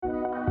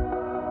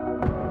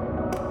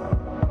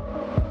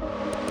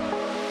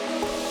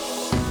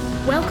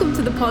Welcome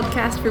to the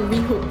podcast for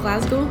Rehope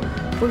Glasgow.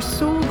 We're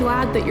so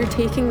glad that you're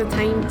taking the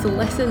time to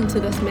listen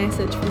to this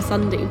message from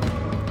Sunday.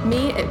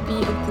 May it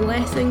be a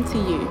blessing to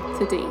you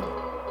today.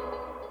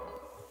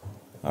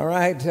 All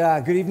right,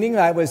 good evening.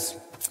 I was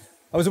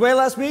away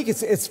last week.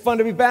 It's fun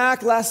to be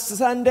back. Last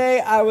Sunday,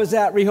 I was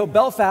at Rehope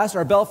Belfast,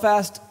 our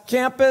Belfast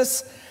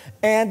campus,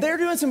 and they're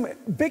doing some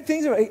big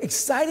things,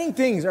 exciting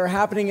things are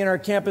happening in our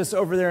campus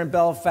over there in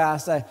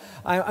Belfast.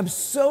 I'm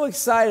so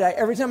excited.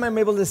 Every time I'm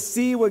able to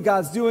see what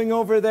God's doing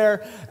over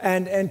there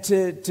and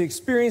to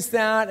experience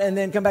that and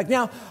then come back.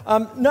 Now,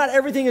 not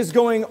everything is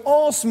going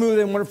all smooth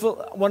and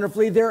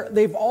wonderfully.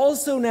 They've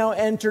also now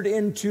entered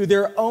into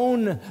their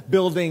own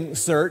building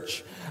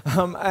search.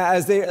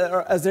 As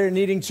they're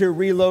needing to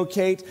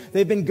relocate.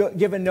 They've been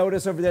given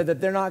notice over there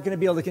that they're not going to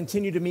be able to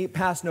continue to meet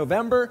past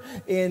November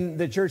in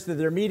the church that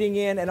they're meeting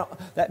in, and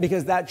that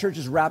because that church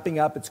is wrapping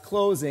up, it's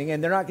closing,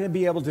 and they're not going to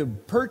be able to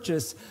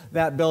purchase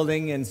that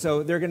building, and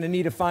so they're going to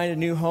need to find a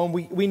new home.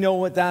 We know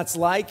what that's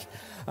like.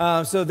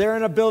 So they're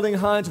in a building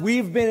hunt.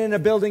 We've been in a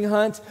building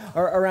hunt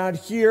around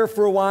here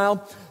for a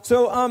while.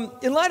 So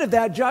in light of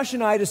that, Josh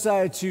and I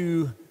decided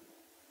to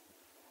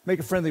make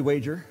a friendly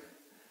wager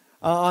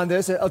on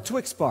this, a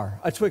Twix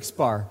bar.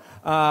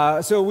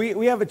 So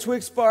we have a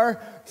Twix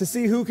bar to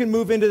see who can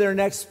move into their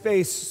next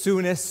space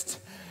soonest.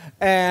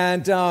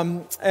 And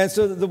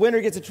so the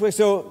winner gets a Twix.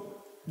 So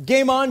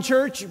game on,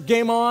 church,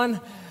 game on.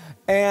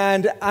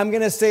 And I'm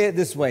going to say it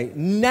this way.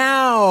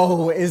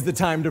 Now is the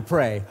time to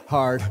pray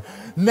hard.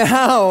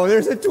 Now,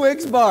 there's a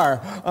Twix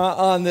bar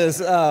on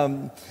this.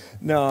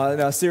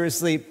 No,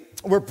 seriously.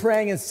 We're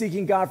praying and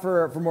seeking God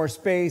for more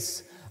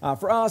space.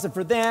 For us and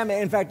for them.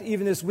 In fact,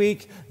 even this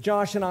week,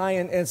 Josh and I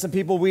and some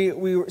people,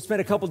 we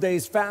spent a couple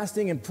days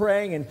fasting and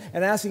praying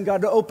and asking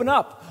God to open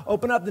up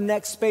the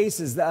next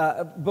spaces,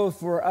 both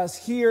for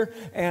us here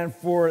and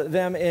for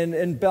them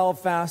in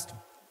Belfast.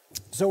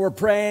 So we're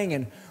praying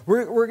and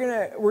we're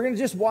gonna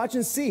just watch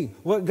and see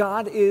what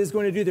God is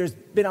going to do. There's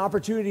been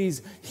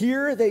opportunities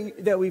here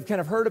that we've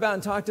kind of heard about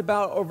and talked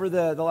about over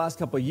the last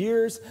couple of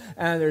years,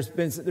 and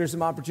there's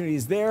some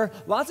opportunities there.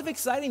 Lots of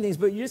exciting things,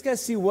 but you just got to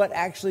see what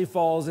actually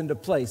falls into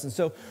place. And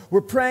so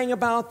we're praying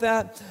about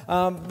that.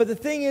 But the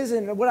thing is,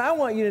 and what I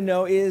want you to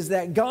know is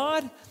that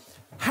God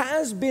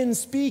has been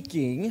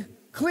speaking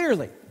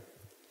clearly.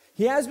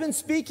 He has been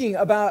speaking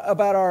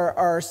about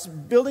our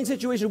building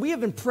situation. We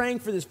have been praying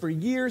for this for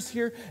years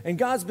here, and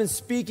God's been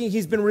speaking.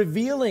 He's been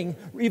revealing,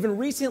 even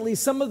recently,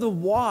 some of the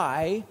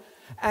why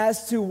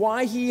as to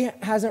why He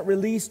hasn't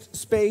released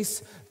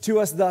space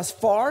to us thus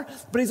far.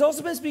 But He's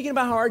also been speaking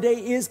about how our day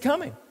is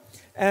coming,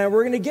 and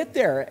we're going to get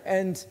there.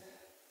 And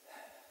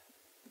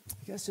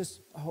I guess just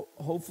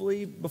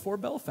hopefully before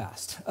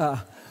Belfast,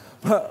 but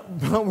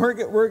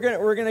we're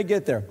going to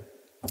get there.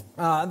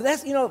 But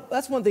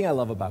that's one thing I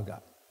love about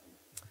God.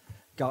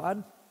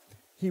 God,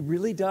 He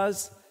really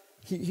does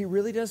speak. He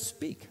really does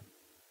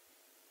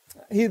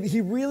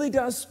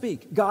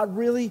speak. God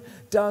really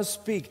does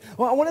speak.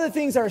 Well, one of the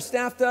things our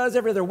staff does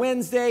every other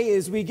Wednesday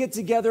is we get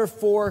together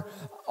for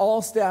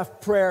all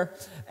staff prayer,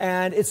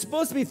 and it's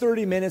supposed to be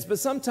 30 minutes, but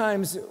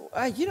sometimes,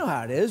 you know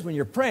how it is when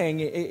you're praying,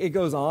 it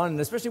goes on,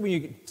 and especially when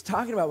you're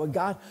talking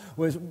about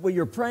what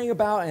you're praying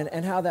about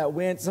and how that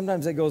went,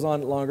 sometimes it goes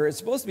on longer. It's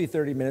supposed to be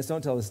 30 minutes,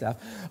 don't tell the staff.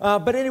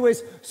 But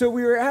anyways, so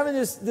we were having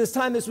this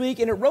time this week,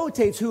 and it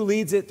rotates who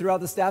leads it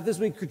throughout the staff. This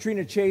week,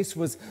 Katrina Chase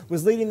was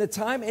leading the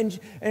time,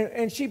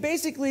 and she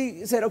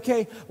basically said,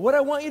 okay, what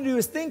I want you to do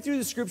is think through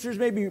the scriptures,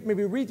 maybe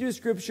read through the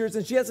scriptures,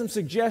 and she had some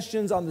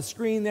suggestions on the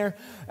screen there,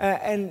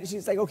 and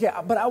she's like, okay,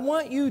 but I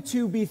want you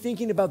to be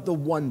thinking about the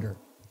wonder.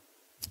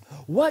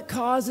 What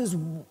causes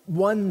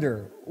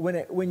wonder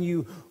when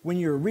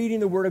you're reading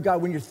the Word of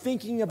God, when you're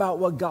thinking about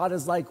what God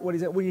is like, what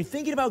He's like, when you're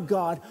thinking about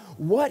God,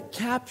 what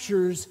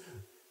captures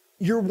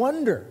your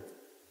wonder?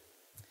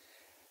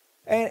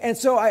 And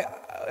so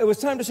it was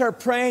time to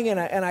start praying,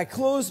 and I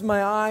closed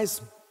my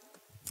eyes,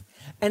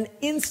 and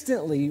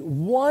instantly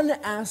one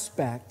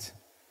aspect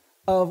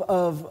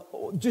of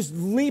just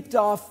leaped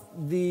off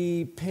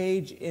the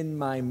page in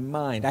my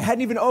mind. I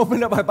hadn't even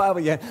opened up my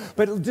Bible yet,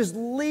 but it just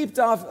leaped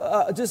out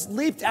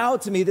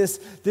to me, this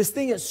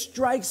thing that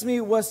strikes me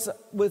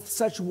with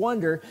such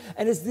wonder,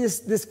 and it's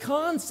this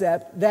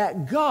concept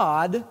that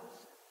God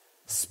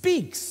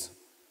speaks.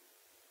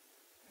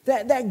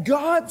 That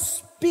God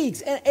speaks,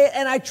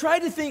 and I tried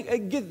to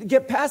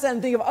get past that and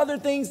think of other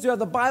things throughout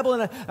the Bible,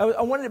 and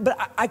I wanted,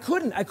 but I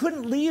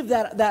couldn't leave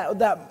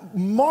that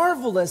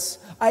marvelous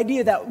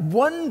idea, that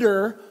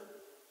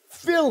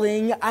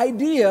wonder-filling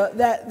idea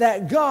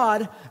that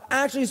God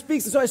actually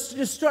speaks. And so I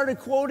just started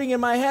quoting in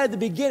my head the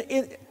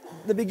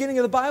beginning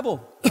of the Bible,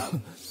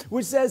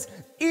 which says,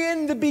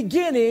 "In the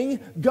beginning,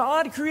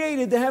 God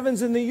created the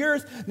heavens and the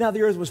earth. Now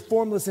the earth was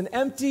formless and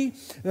empty.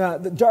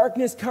 The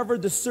darkness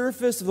covered the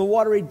surface of the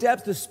watery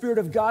depths. The Spirit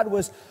of God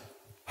was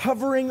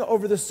hovering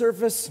over the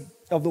surface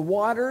of the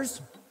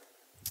waters.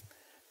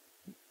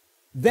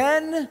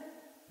 Then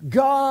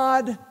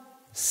God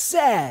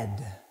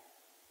said,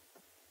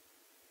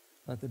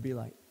 let there be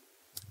light."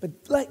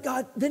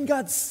 Then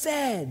God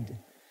said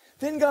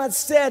Then God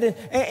said,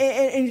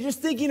 and you're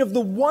just thinking of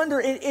the wonder,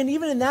 and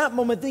even in that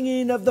moment,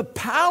 thinking of the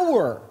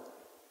power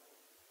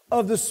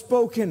of the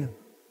spoken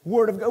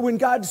word of God. When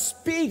God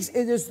speaks,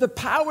 it is the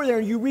power there.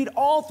 You read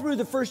all through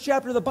the first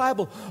chapter of the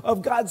Bible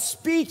of God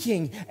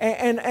speaking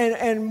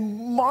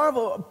and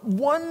marvel,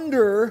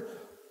 wonders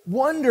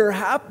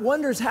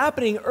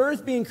happening,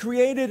 earth being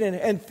created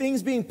and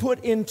things being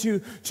put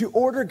into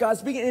order, God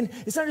speaking. And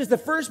it's not just the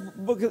first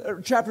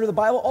chapter of the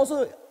Bible,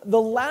 also the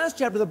last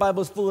chapter of the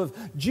Bible is full of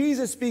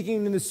Jesus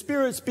speaking and the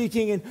Spirit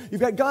speaking, and you've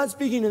got God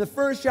speaking in the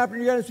first chapter,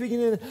 and you've got Him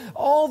speaking in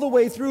all the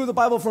way through the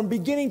Bible from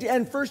beginning to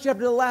end, first chapter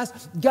to the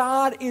last.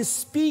 God is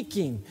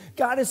speaking.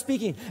 God is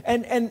speaking.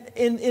 And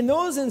in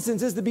those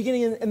instances, the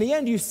beginning and the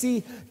end, you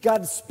see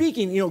God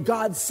speaking. You know,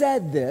 God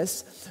said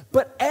this,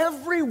 but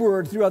every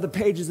word throughout the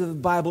pages of the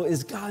Bible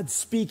is God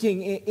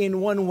speaking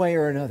in one way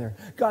or another.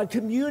 God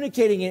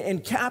communicating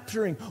and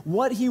capturing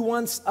what He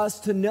wants us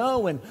to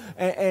know, and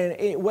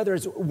whether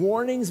it's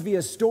warnings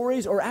via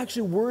stories or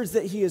actually words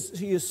that he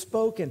has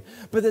spoken.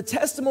 But the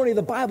testimony of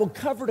the Bible,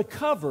 cover to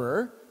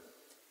cover,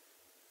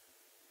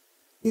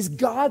 is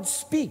God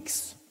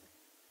speaks.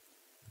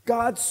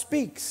 God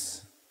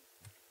speaks.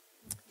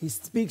 He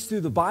speaks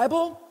through the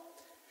Bible.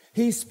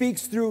 He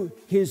speaks through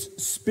His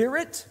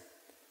Spirit.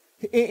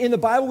 In the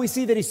Bible, we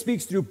see that He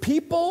speaks through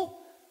people.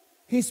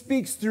 He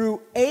speaks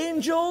through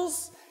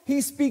angels.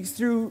 He speaks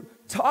through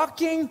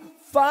talking,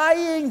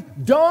 flying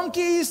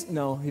donkeys.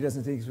 No, He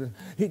doesn't think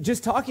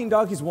just talking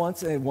donkeys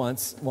once. He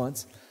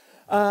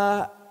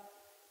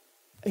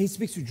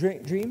speaks through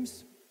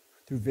dreams,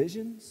 through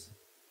visions,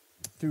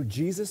 through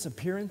Jesus'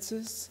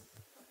 appearances.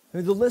 I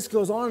mean, the list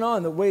goes on and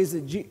on, the ways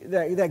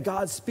that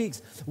God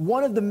speaks.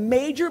 One of the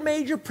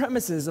major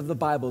premises of the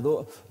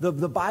Bible,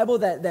 the Bible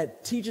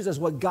that teaches us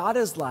what God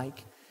is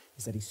like,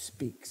 is that He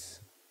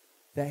speaks.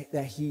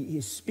 That He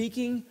is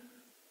speaking,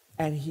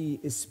 and He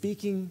is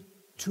speaking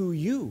to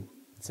you,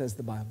 says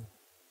the Bible.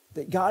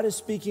 That God is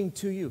speaking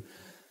to you.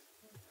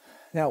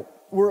 Now,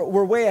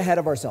 we're way ahead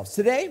of ourselves.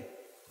 Today,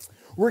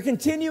 we're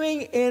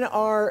continuing in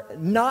our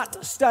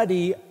not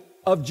study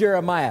of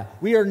Jeremiah.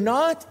 We are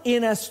not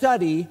in a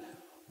study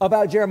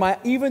about Jeremiah,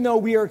 even though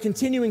we are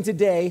continuing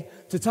today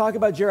to talk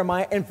about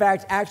Jeremiah. In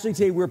fact, actually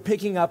today we're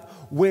picking up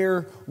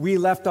where we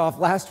left off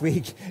last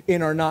week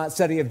in our not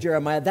study of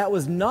Jeremiah. That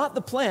was not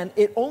the plan.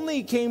 It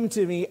only came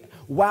to me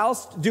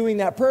whilst doing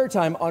that prayer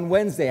time on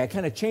Wednesday. I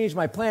kind of changed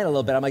my plan a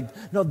little bit. I'm like,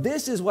 no,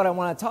 this is what I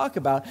want to talk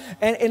about.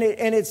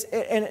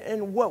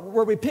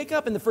 Where we pick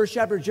up in the first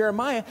chapter of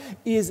Jeremiah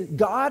is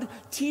God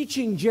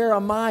teaching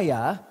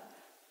Jeremiah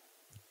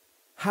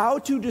how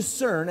to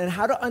discern and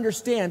how to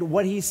understand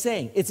what He's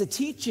saying. It's a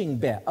teaching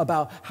bit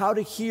about how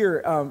to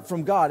hear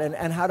from God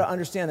and how to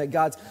understand that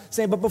God's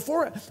saying. But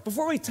before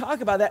we talk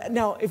about that,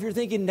 now, if you're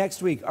thinking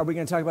next week, are we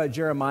going to talk about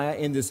Jeremiah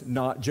in this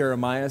not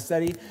Jeremiah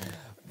study?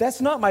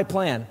 That's not my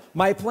plan.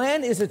 My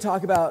plan is to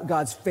talk about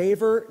God's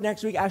favor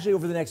next week, actually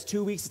over the next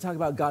 2 weeks, to talk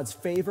about God's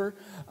favor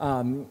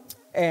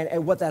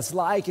and what that's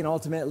like, and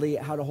ultimately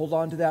how to hold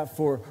on to that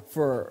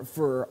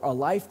for a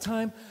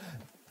lifetime.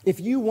 If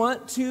you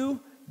want to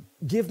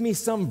give me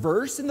some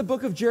verse in the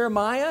book of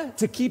Jeremiah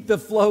to keep the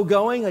flow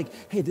going, like,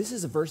 hey, this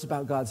is a verse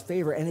about God's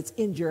favor, and it's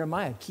in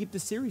Jeremiah. Keep the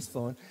series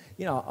flowing.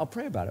 You know, I'll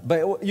pray about it.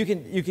 But you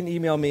can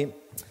email me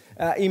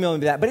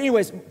that. But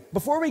anyways,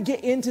 before we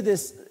get into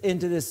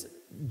this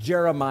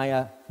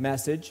Jeremiah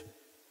message,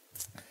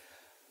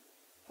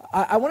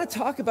 I want to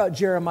talk about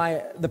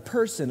Jeremiah, the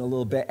person, a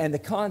little bit, and the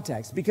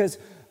context, because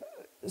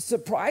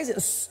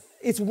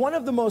it's one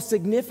of the most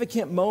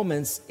significant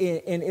moments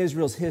in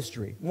Israel's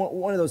history.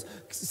 One of those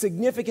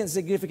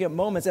significant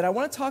moments. And I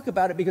want to talk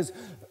about it because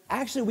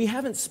actually we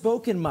haven't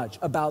spoken much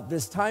about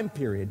this time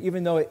period,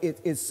 even though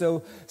it's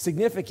so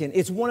significant.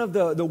 It's one of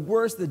the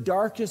worst, the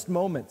darkest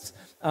moments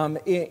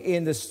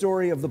in the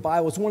story of the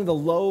Bible. It's one of the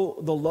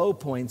low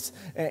points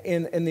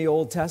in the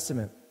Old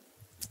Testament.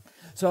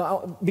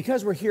 So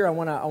because we're here, I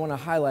want to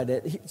highlight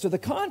it. So the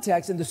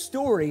context and the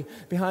story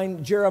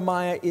behind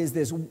Jeremiah is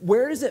this.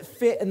 Where does it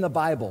fit in the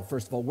Bible,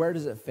 first of all? Where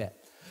does it fit?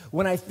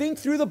 When I think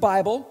through the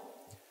Bible,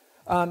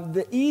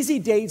 the easy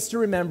dates to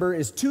remember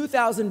is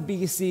 2000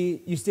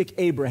 BC, you stick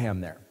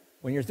Abraham there.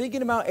 When you're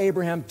thinking about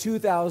Abraham,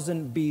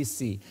 2000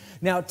 BC.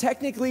 Now,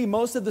 technically,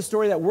 most of the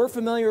story that we're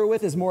familiar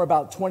with is more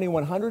about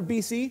 2100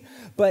 BC,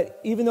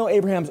 but even though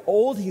Abraham's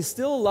old, he's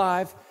still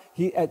alive.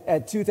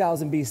 At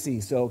 2000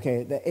 BC. So,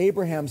 okay, the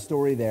Abraham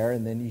story there,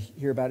 and then you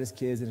hear about his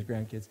kids and his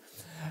grandkids.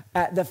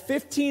 At the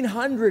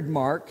 1500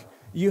 mark,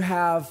 you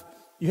have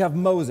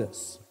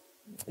Moses.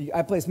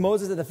 I place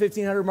Moses at the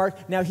 1500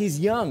 mark. Now, he's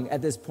young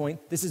at this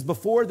point. This is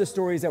before the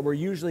stories that we're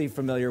usually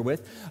familiar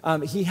with.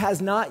 He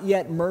has not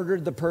yet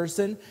murdered the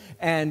person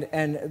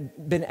and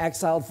been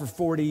exiled for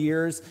 40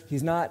 years.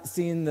 He's not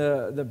seen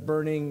the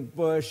burning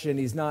bush, and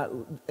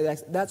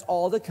that's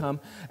all to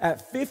come.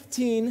 At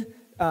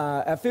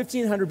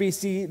 1500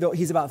 BC, though,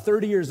 he's about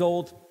 30 years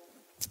old,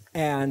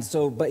 and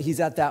so, but he's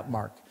at that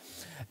mark.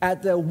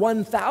 At the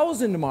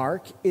 1000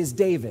 mark is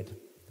David,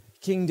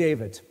 King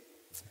David.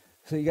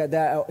 So you got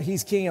that.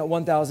 He's king at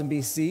 1000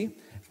 BC.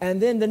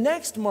 And then the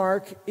next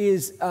mark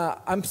is,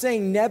 I'm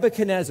saying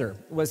Nebuchadnezzar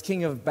was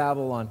king of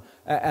Babylon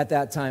at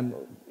that time.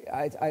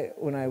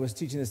 When I was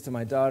teaching this to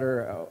my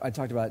daughter, I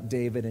talked about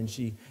David and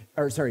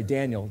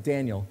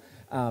Daniel,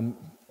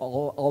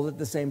 all at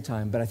the same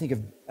time. But I think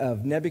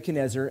of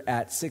Nebuchadnezzar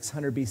at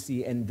 600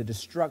 BC and the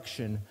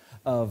destruction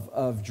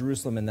of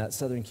Jerusalem and that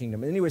southern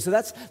kingdom. Anyway, so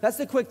that's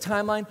the quick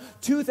timeline.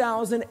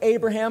 2000,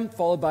 Abraham,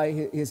 followed by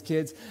his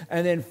kids.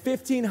 And then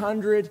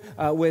 1500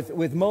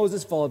 with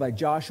Moses, followed by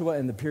Joshua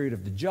and the period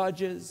of the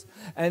judges.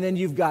 And then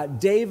you've got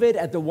David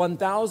at the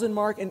 1000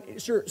 mark. And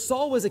sure,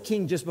 Saul was a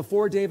king just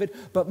before David,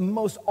 but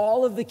most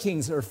all of the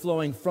kings are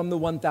flowing from the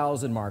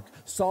 1000 mark.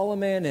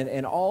 Solomon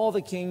and all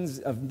the kings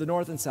of the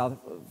north and south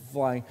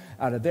flying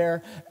out of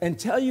there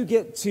until you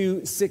get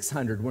to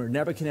 600, where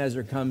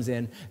Nebuchadnezzar comes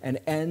in and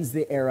ends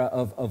the era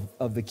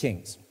of the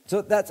kings.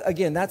 So that's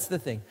the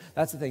thing.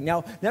 That's the thing.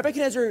 Now,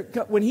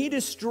 Nebuchadnezzar, when he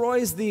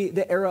destroys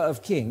the era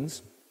of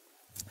kings,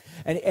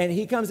 and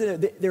he comes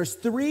in, there's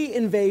 3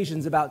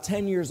 invasions about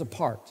 10 years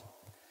apart.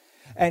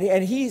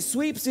 And he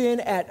sweeps in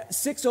at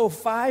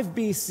 605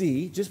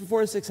 BC, just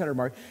before the 600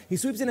 mark. He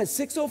sweeps in at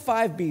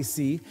 605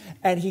 BC,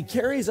 and he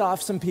carries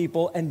off some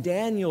people, and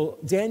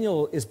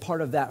Daniel is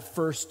part of that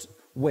first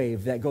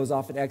wave that goes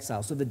off in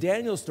exile. So the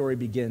Daniel story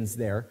begins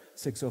there,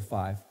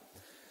 605.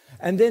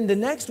 And then the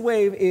next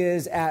wave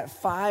is at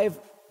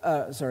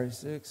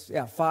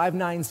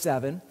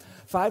 597,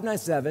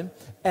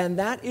 and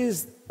that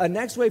is a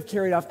next wave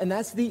carried off, and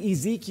that's the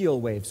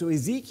Ezekiel wave. So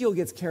Ezekiel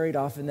gets carried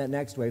off in that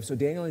next wave. So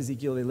Daniel and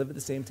Ezekiel, they live at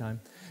the same time,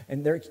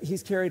 and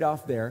he's carried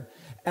off there.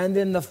 And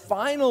then the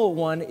final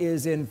one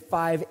is in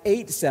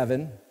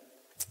 587,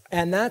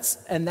 and that's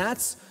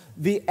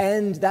the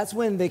end. That's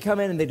when they come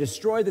in and they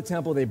destroy the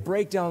temple, they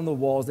break down the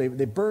walls, they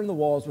burn the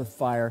walls with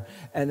fire,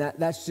 and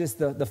that's just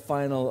the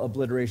final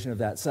obliteration of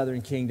that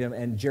southern kingdom.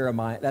 And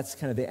Jeremiah, that's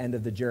kind of the end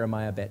of the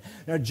Jeremiah bit.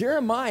 Now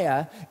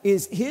Jeremiah,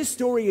 his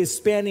story is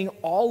spanning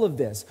all of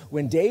this.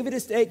 When David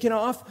is taken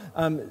off,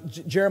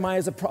 Jeremiah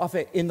is a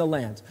prophet in the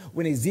land.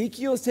 When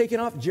Ezekiel is taken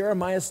off,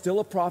 Jeremiah is still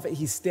a prophet,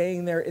 he's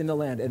staying there in the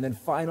land. And then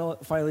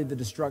finally the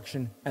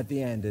destruction at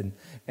the end.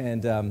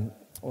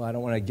 Well, I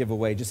don't want to give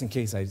away, just in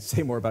case I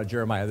say more about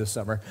Jeremiah this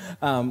summer,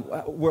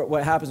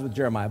 what happens with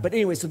Jeremiah. But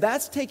anyway, so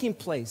that's taking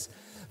place.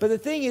 But the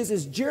thing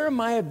is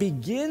Jeremiah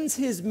begins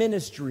his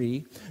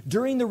ministry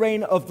during the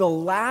reign of the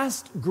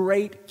last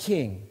great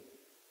king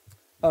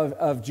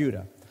of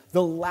Judah.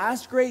 The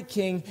last great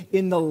king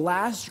in the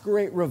last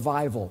great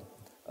revival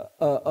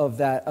of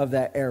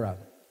that era.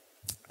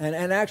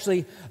 And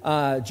actually,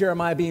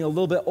 Jeremiah being a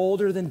little bit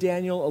older than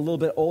Daniel, a little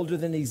bit older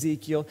than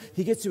Ezekiel,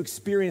 he gets to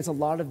experience a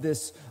lot of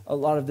this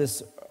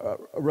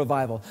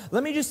revival.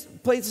 Let me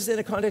just place this in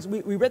a context.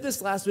 We read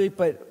this last week,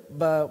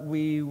 but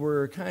we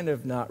were kind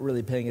of not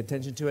really paying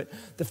attention to it.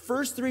 The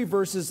first 3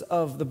 verses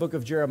of the book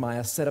of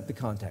Jeremiah set up the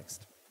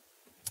context.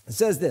 It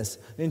says this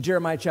in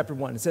Jeremiah chapter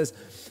 1. It says,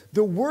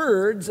 "The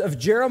words of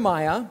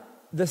Jeremiah,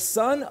 the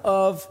son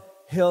of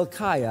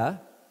Hilkiah,"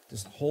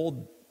 just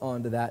hold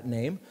on to that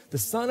name, "the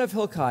son of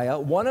Hilkiah,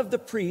 one of the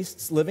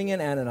priests living in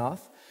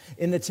Ananoth,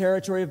 in the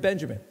territory of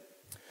Benjamin.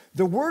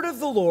 The word of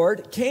the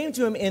Lord came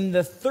to him in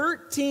the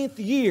 13th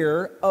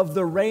year of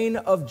the reign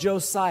of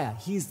Josiah."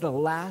 He's the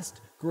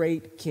last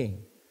great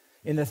king.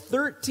 In the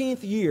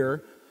 13th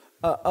year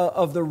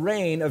of the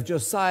reign of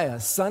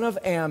Josiah, son of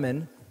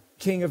Ammon,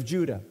 king of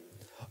Judah.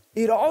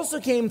 It also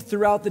came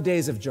throughout the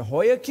days of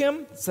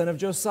Jehoiakim, son of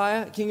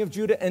Josiah, king of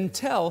Judah,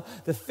 until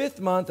the 5th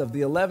month of the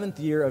 11th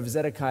year of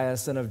Zedekiah,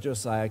 son of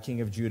Josiah,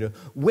 king of Judah,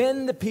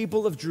 when the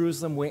people of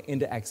Jerusalem went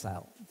into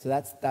exile. So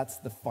that's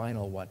the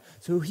final one.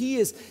 So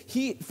he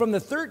from the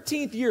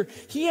 13th year,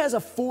 he has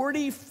a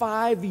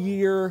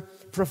 45-year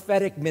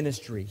prophetic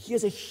ministry. He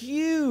has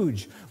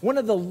one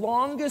of the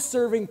longest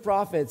serving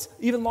prophets,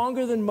 even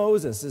longer than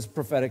Moses'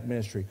 prophetic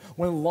ministry.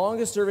 One of the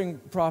longest serving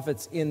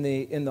prophets in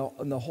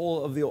the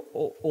whole of the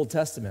Old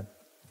Testament.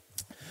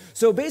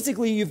 So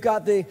basically, you've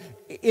got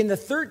in the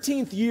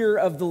 13th year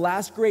of the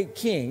last great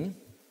king,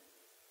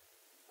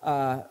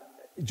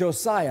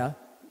 Josiah,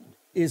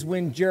 is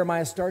when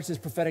Jeremiah starts his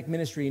prophetic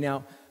ministry.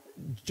 Now,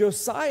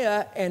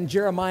 Josiah and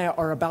Jeremiah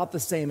are about the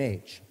same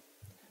age.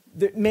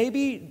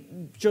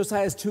 Maybe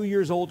Josiah is 2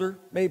 years older,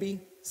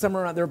 maybe,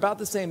 somewhere around. They're about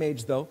the same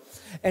age, though.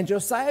 And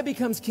Josiah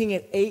becomes king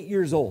at 8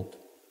 years old.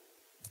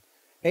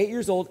 8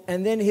 years old,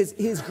 and then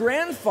his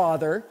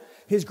grandfather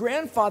was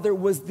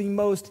the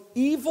most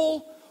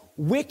evil,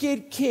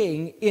 wicked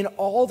king in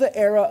all the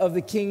era of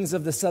the kings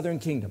of the southern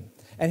kingdom.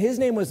 And his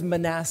name was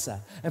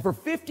Manasseh. And for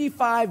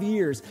 55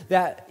 years,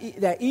 that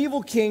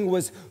evil king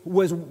was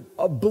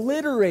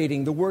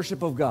obliterating the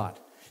worship of God.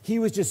 He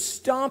was just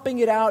stomping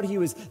it out. He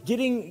was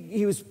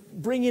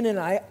bringing in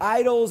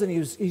idols, and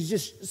he's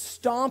just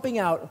stomping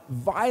out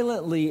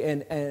violently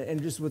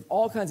and just with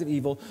all kinds of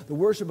evil, the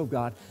worship of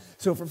God.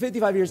 So for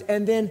 55 years,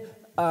 and then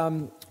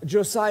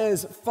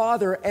Josiah's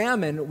father,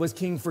 Ammon, was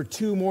king for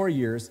 2 more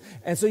years.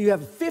 And so you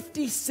have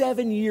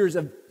 57 years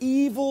of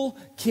evil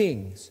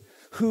kings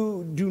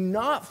who do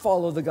not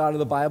follow the God of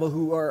the Bible,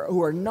 who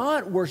are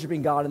not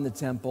worshiping God in the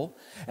temple.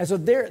 And so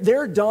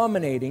they're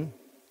dominating.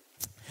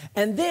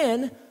 And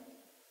then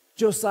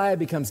Josiah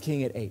becomes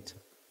king at 8.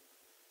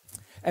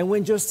 And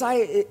when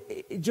Josiah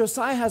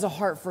has a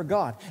heart for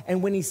God.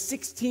 And when he's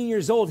 16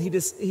 years old, he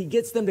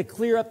gets them to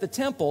clear up the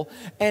temple.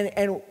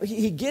 And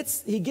he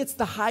gets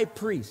the high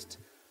priest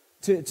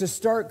to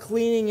start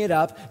cleaning it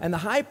up. And the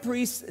high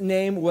priest's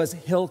name was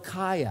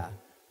Hilkiah,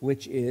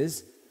 which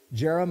is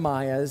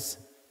Jeremiah's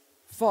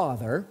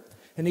father.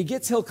 And he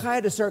gets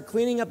Hilkiah to start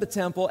cleaning up the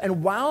temple.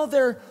 And whilst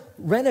they're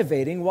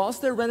renovating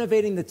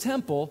the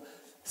temple,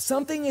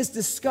 something is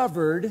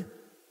discovered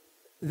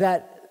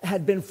that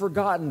had been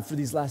forgotten for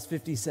these last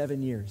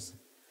 57 years.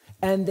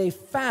 And they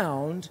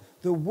found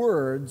the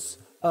words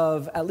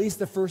of at least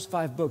the first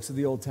 5 books of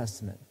the Old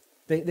Testament.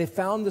 They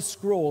found the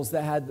scrolls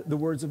that had the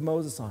words of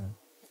Moses on them.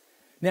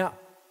 Now,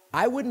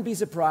 I wouldn't be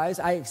surprised.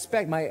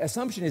 My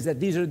assumption is that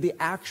these are the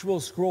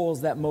actual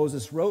scrolls that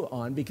Moses wrote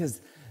on,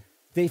 because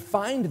they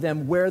find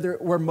them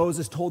where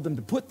Moses told them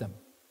to put them.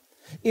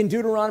 In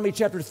Deuteronomy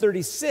chapter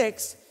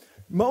 36,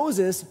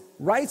 Moses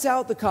writes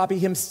out the copy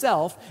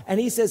himself, and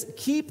he says,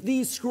 keep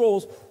these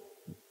scrolls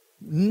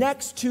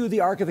next to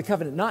the Ark of the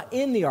Covenant, not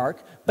in the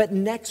Ark, but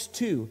next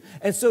to.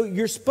 And so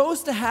you're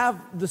supposed to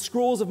have the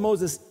scrolls of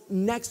Moses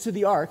next to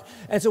the Ark.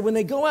 And so when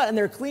they go out and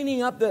they're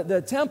cleaning up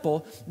the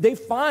temple, they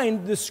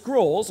find the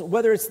scrolls,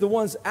 whether it's the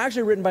ones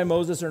actually written by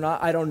Moses or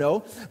not, I don't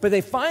know. But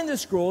they find the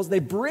scrolls, they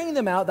bring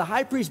them out, the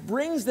high priest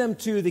brings them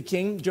to the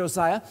king,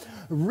 Josiah,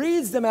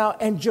 reads them out,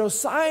 and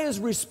Josiah's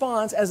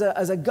response as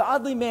a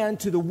godly man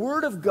to the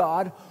word of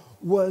God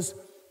was,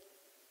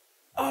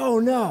 oh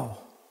no.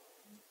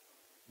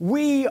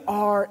 We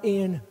are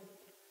in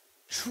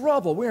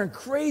trouble. We're in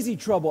crazy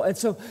trouble. And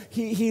so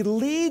he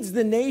leads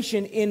the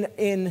nation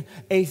in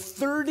a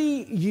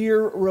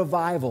 30-year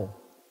revival,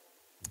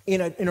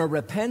 in a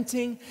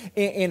repenting,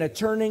 in a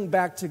turning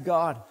back to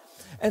God.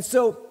 And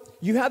so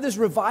you have this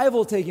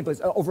revival taking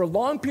place over a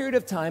long period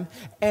of time.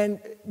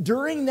 And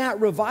during that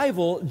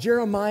revival,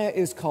 Jeremiah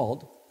is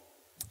called,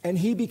 and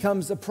he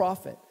becomes a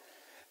prophet.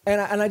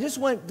 And I just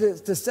want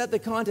to set the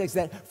context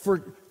that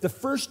for the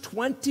first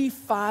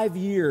 25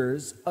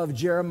 years of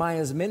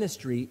Jeremiah's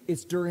ministry,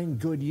 it's during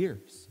good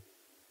years.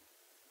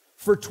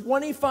 For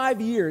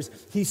 25 years,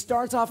 he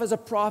starts off as a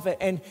prophet,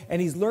 and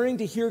he's learning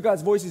to hear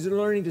God's voice. He's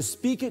learning to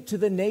speak it to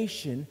the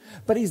nation,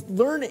 but he's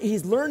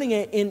learning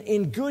it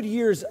in good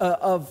years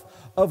of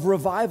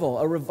revival,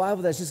 a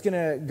revival that's just going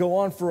to go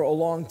on for a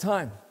long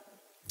time.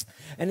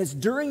 And it's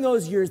during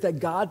those years that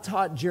God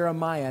taught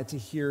Jeremiah to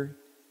hear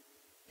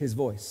his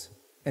voice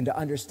and to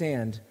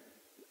understand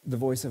the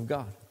voice of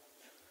God.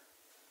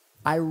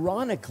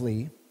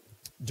 Ironically,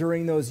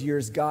 during those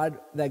years God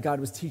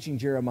was teaching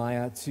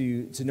Jeremiah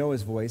to know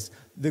his voice,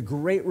 the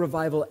great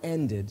revival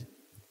ended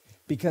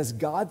because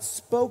God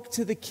spoke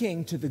to the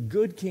king, to the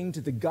good king, to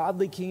the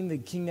godly king, the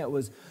king that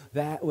was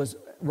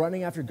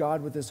running after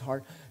God with his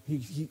heart.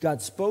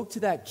 God spoke to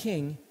that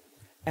king,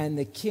 and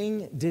the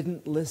king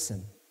didn't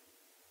listen.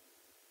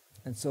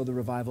 And so the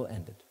revival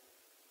ended.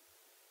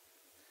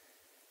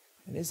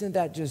 And isn't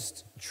that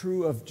just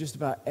true of just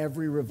about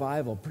every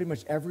revival? Pretty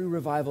much every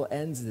revival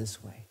ends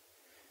this way.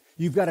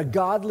 You've got a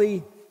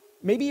godly,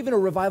 maybe even a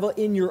revival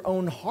in your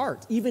own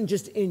heart, even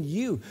just in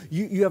you.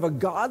 You have a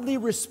godly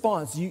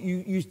response.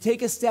 You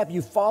take a step,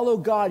 you follow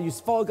God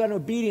in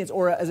obedience,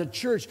 or as a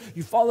church,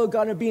 you follow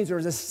God in obedience, or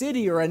as a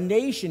city or a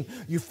nation,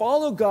 you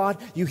follow God,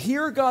 you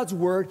hear God's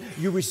word,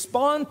 you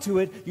respond to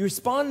it, you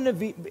respond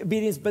in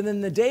obedience, but then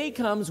the day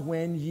comes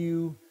when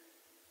you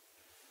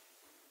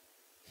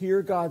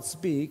hear God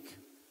speak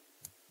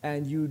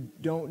and you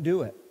don't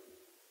do it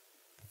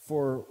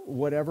for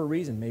whatever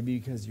reason. Maybe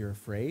because you're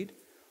afraid,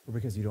 or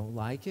because you don't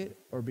like it,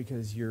 or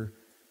because you're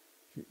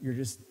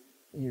just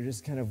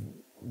kind of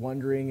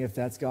wondering if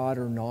that's God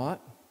or not.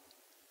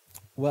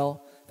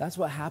 Well, that's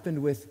what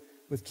happened with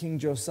King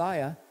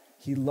Josiah.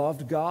 He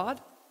loved God,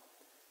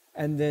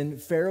 and then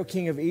Pharaoh,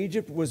 king of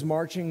Egypt, was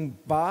marching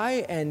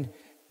by, and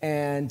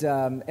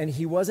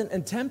he wasn't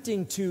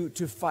attempting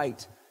to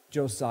fight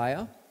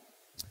Josiah.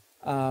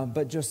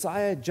 But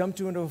Josiah jumped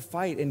into a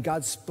fight, and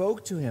God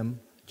spoke to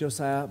him,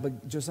 Josiah,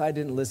 but Josiah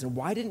didn't listen.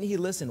 Why didn't he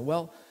listen?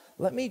 Well,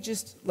 let me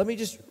just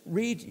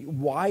read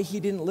why he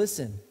didn't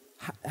listen,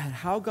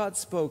 how God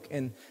spoke,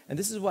 and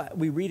this is what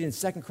we read in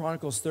 2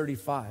 Chronicles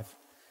 35.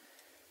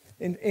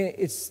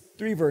 It's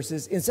 3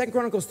 verses. In 2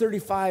 Chronicles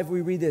 35,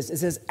 we read this. It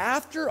says,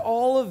 after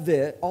all of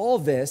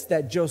this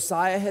that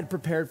Josiah had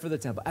prepared for the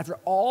temple, after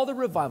all the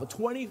revival,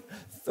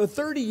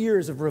 30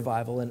 years of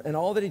revival and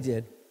all that he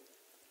did,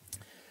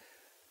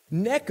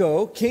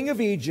 Necho, king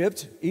of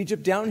Egypt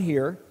down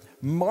here,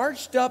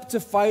 marched up to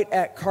fight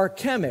at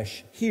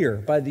Carchemish here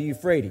by the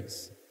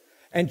Euphrates.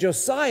 And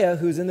Josiah,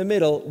 who's in the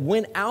middle,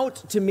 went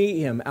out to meet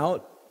him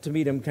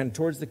kind of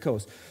towards the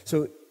coast.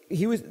 So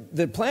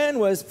the plan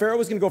was Pharaoh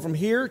was going to go from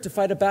here to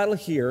fight a battle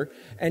here,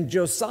 and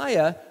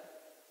Josiah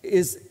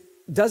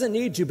doesn't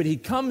need to, but he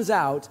comes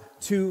out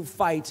to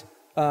fight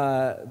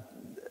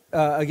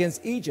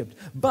against Egypt.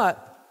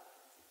 But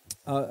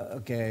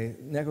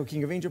Necho,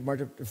 king of Egypt,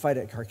 marched up to fight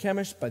at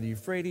Carchemish by the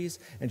Euphrates,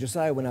 and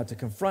Josiah went out to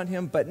confront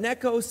him. But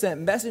Necho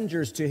sent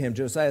messengers to him,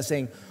 Josiah,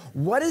 saying,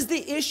 "What is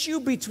the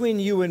issue between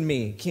you and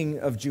me, king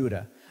of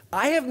Judah?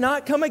 I have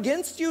not come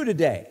against you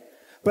today,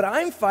 but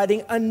I'm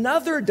fighting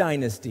another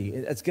dynasty."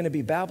 It's going to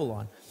be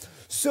Babylon.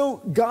 So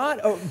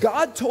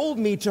God told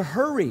me to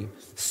hurry.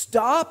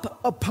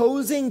 Stop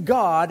opposing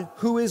God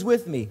who is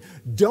with me.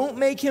 Don't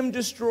make him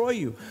destroy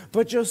you.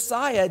 But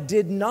Josiah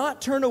did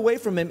not turn away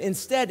from him.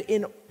 Instead,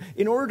 in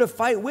order to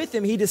fight with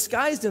him, he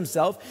disguised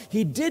himself.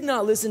 He did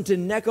not listen to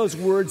Necho's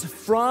words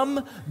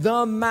from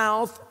the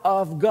mouth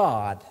of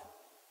God,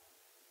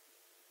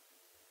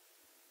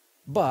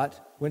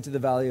 but went to the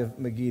valley of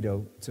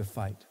Megiddo to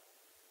fight.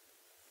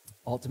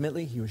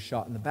 Ultimately, he was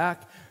shot in the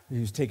back. He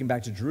was taken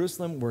back to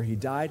Jerusalem, where he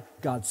died.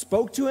 God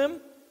spoke to him.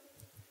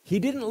 He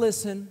didn't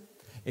listen.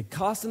 It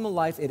cost him a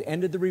life. It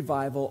ended the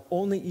revival.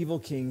 Only evil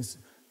kings,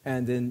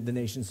 and then the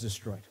nation's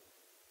destroyed.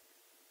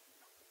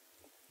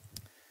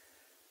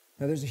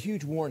 Now, there's a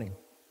huge warning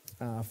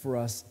for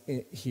us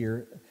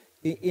here.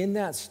 In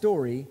that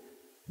story,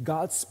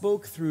 God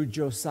spoke through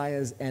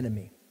Josiah's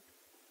enemy,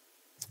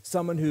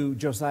 someone who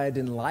Josiah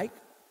didn't like,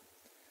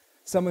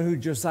 someone who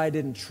Josiah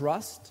didn't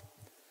trust,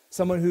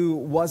 someone who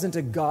wasn't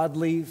a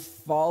godly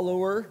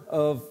follower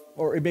of,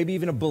 or maybe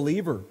even a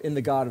believer in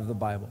the God of the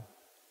Bible.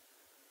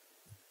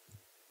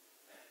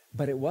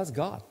 But it was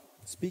God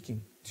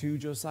speaking to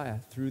Josiah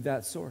through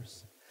that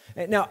source.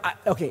 And now,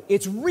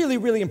 it's really,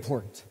 really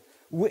important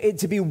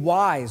to be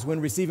wise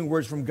when receiving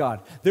words from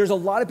God. There's a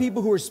lot of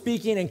people who are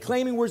speaking and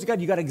claiming words of God.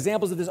 You got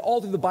examples of this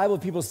all through the Bible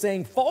of people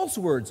saying false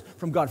words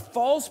from God,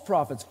 false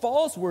prophets,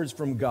 false words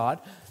from God.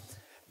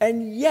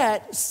 And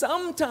yet,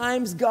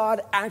 sometimes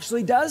God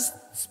actually does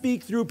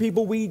speak through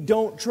people we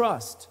don't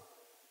trust.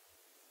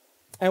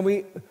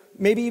 And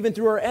maybe even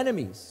through our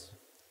enemies.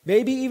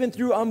 Maybe even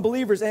through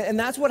unbelievers. And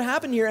that's what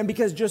happened here. And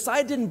because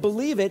Josiah didn't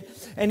believe it,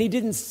 and he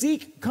didn't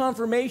seek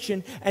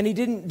confirmation, and he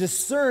didn't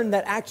discern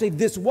that actually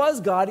this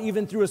was God,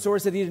 even through a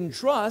source that he didn't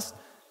trust,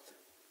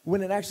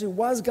 when it actually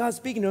was God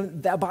speaking to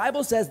him, the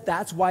Bible says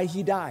that's why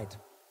he died.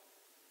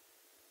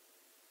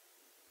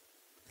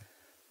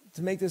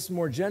 To make this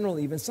more general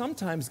even,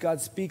 sometimes God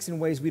speaks in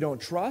ways we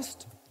don't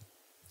trust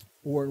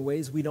or in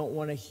ways we don't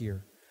want to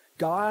hear.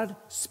 God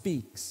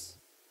speaks,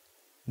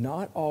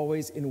 not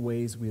always in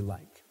ways we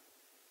like.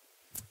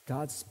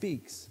 God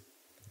speaks,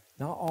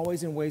 not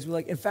always in ways we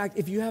like. In fact,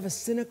 if you have a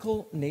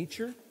cynical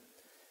nature,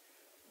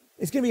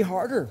 it's going to be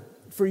harder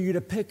for you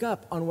to pick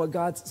up on what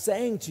God's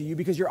saying to you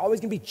because you're always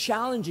going to be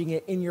challenging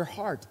it in your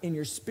heart, in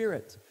your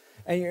spirit.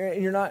 And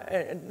you're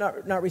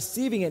not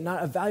receiving it,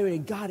 not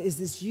evaluating, God, is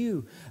this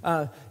you?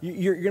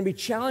 You're going to be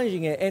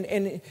challenging it.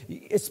 And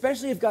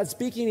especially if God's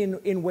speaking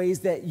in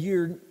ways that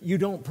you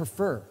don't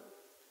prefer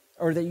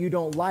or that you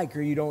don't like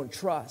or you don't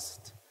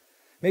trust.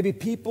 Maybe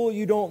people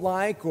you don't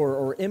like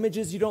or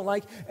images you don't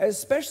like,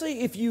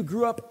 especially if you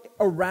grew up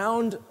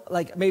around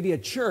like maybe a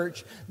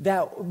church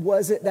that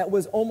was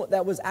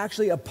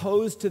actually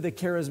opposed to the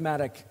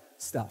charismatic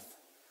stuff.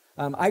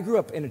 I grew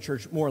up in a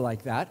church more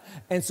like that,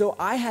 and so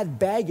I had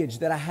baggage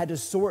that I had to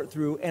sort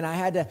through, and I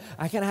kind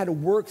of had to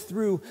work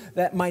through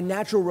that my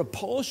natural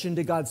repulsion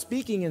to God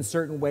speaking in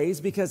certain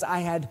ways because I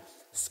had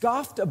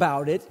scoffed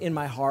about it in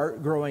my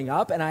heart growing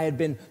up, and I had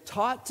been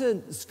taught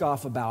to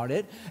scoff about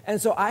it, and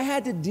so I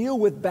had to deal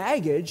with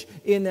baggage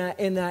in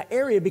that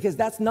area because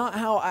that's not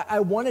how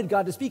I wanted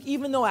God to speak,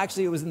 even though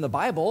actually it was in the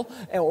Bible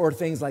or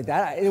things like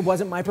that. It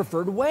wasn't my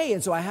preferred way,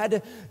 and so I had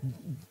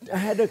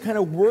to kind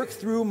of work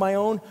through my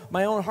own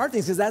heart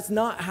things because that's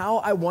not how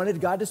I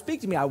wanted God to speak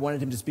to me. I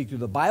wanted him to speak through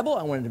the Bible.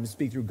 I wanted him to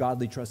speak through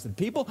godly, trusted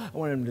people. I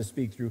wanted him to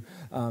speak through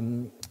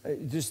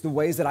just the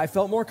ways that I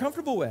felt more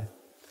comfortable with.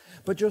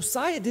 But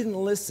Josiah didn't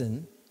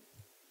listen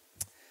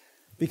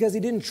because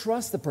he didn't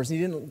trust the person.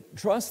 He didn't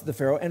trust the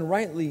Pharaoh, and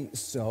rightly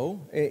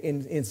so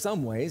in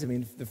some ways. I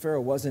mean, the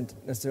Pharaoh wasn't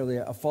necessarily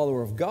a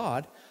follower of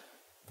God.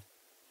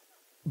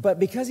 But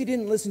because he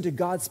didn't listen to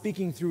God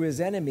speaking through his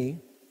enemy,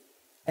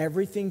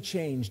 everything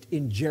changed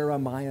in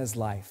Jeremiah's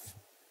life.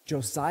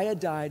 Josiah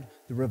died,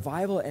 the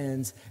revival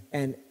ends,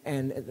 and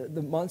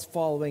the months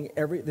following,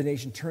 the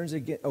nation turns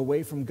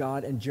away from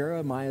God, and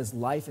Jeremiah's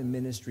life and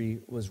ministry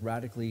was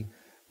radically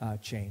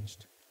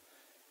changed.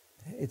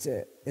 It's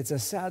a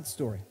sad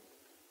story,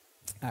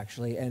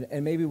 actually,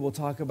 and maybe we'll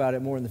talk about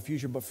it more in the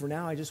future, but for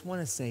now I just want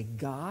to say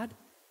God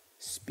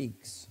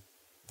speaks.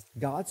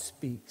 God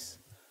speaks.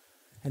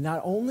 And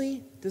not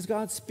only does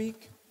God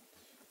speak,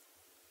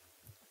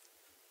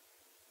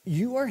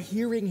 you are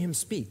hearing him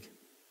speak.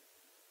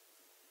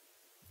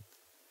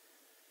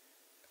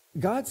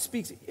 God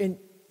speaks and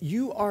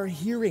you are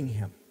hearing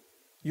him.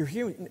 You're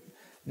hearing.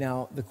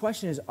 Now, the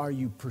question is, are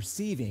you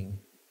perceiving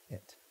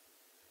it?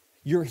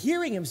 You're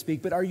hearing him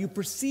speak, but are you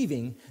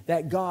perceiving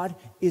that God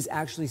is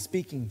actually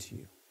speaking to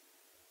you?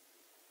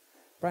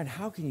 Brian,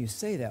 how can you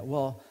say that?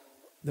 Well,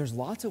 There's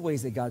lots of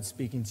ways that God's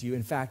speaking to you.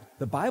 In fact,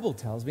 the Bible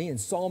tells me in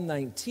Psalm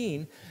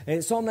 19,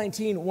 and Psalm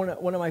 19, one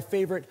of my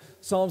favorite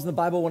Psalms in the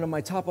Bible, one of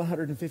my top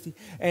 150.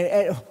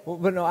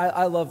 But no,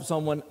 I love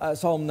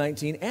Psalm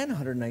 19 and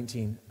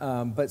 119.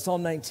 But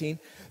Psalm 19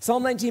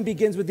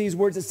 begins with these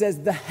words. It says,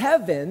 "The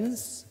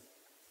heavens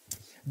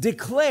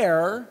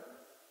declare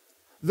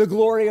the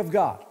glory of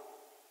God.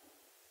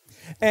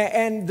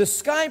 And the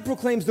sky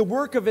proclaims the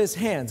work of his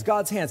hands,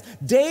 God's hands.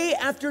 Day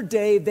after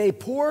day, they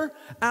pour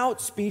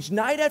out speech.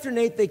 Night after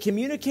night, they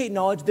communicate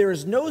knowledge. There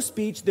is no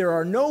speech. There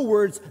are no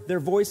words. Their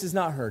voice is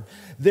not heard.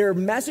 Their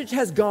message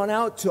has gone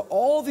out to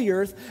all the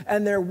earth,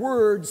 and their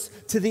words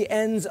to the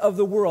ends of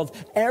the world."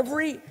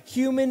 Every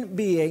human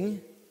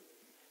being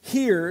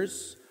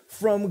hears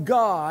from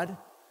God,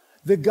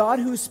 the God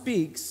who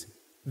speaks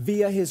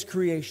via his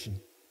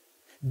creation.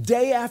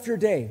 Day after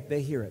day,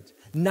 they hear it.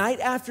 Night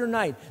after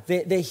night,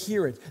 they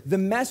hear it. The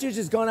message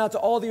has gone out to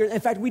all the earth.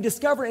 In fact, we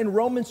discover in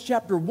Romans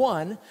chapter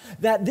 1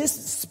 that this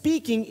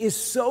speaking is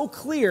so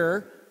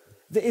clear.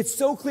 It's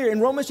so clear. In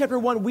Romans chapter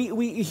 1,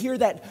 we hear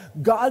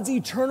that God's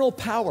eternal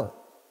power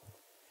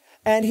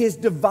and his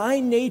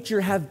divine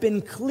nature have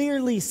been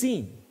clearly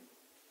seen,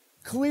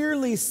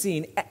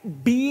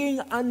 being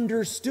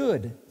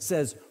understood,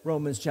 says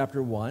Romans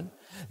chapter 1.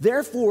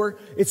 Therefore,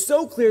 it's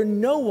so clear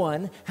no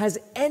one has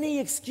any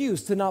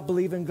excuse to not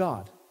believe in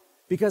God,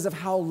 because of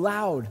how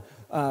loud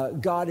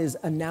God is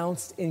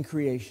announced in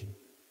creation.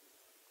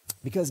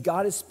 Because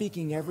God is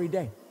speaking every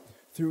day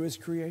through his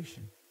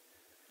creation.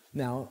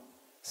 Now,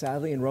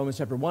 sadly, in Romans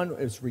chapter 1,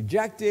 it's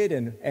rejected,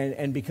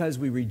 and because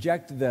we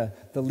reject the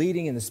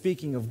leading and the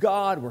speaking of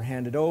God, we're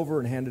handed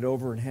over,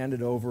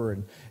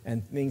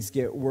 and things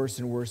get worse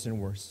and worse and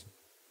worse.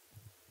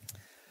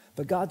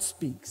 But God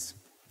speaks,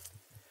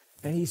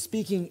 and he's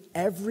speaking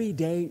every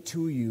day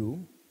to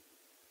you.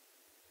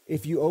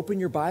 If you open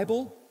your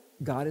Bible,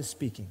 God is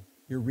speaking.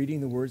 You're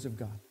reading the words of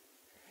God.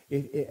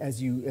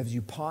 As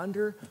you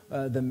ponder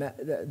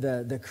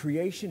the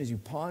creation, as you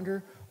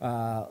ponder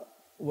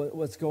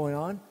what's going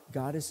on,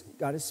 God is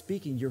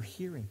speaking. You're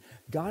hearing.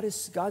 God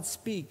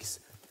speaks.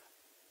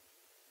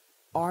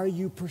 Are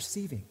you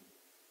perceiving?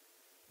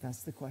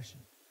 That's the question.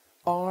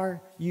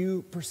 Are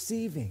you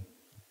perceiving?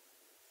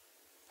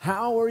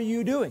 How are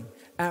you doing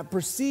at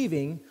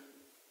perceiving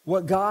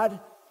what God,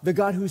 the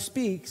God who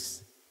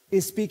speaks,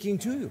 is speaking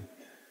to you?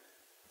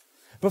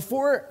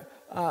 Before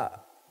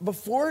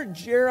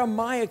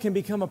Jeremiah can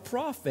become a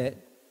prophet,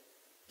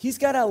 he's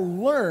got to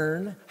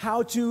learn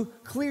how to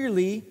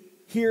clearly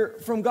hear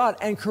from God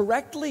and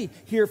correctly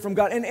hear from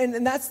God.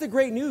 And that's the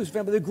great news,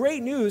 family. The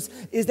great news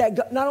is that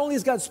God, not only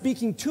is God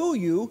speaking to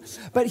you,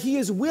 but he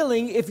is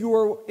willing if you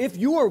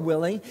are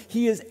willing.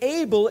 He is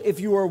able if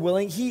you are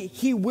willing.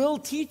 He will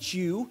teach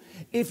you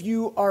if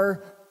you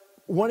are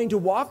wanting to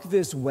walk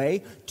this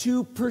way,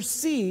 to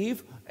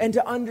perceive and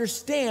to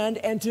understand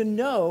and to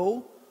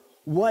know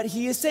what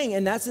he is saying.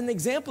 And that's an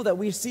example that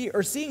we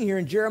are seeing here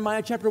in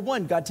Jeremiah chapter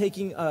 1. God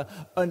taking a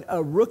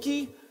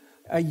rookie,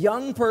 a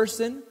young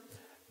person,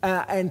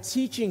 and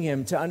teaching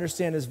him to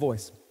understand his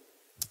voice.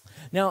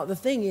 Now, the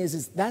thing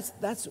is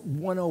that's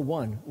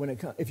 101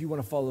 if you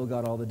want to follow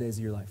God all the days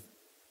of your life.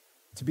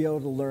 To be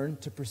able to learn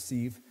to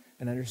perceive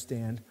and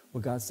understand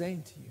what God's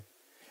saying to you.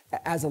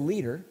 As a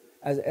leader,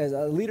 as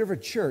a leader of a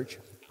church,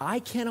 I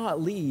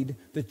cannot lead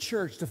the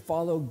church to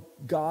follow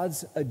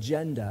God's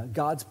agenda,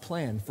 God's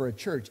plan for a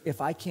church, if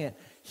I can't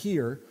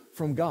hear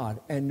from God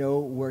and know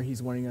where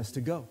he's wanting us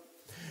to go.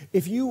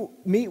 If you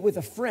meet with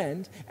a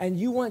friend and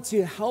you want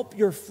to help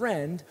your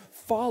friend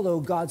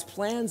follow God's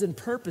plans and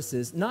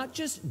purposes, not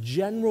just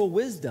general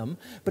wisdom,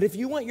 but if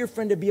you want your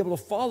friend to be able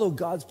to follow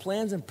God's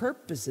plans and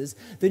purposes,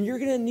 then you're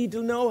going to need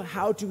to know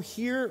how to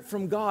hear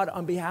from God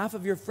on behalf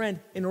of your friend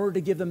in order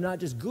to give them not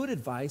just good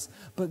advice,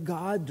 but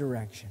God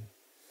direction.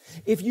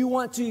 If you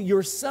want to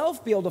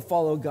yourself be able to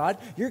follow God,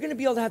 you're going to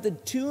be able to have to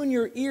tune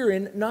your ear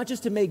in, not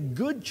just to make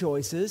good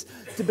choices,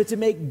 but to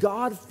make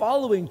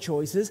God-following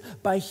choices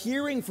by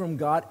hearing from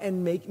God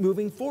and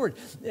moving forward.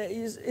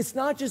 It's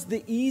not just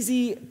the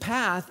easy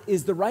path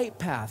is the right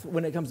path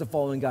when it comes to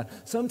following God.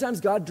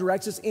 Sometimes God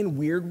directs us in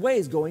weird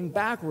ways, going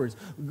backwards,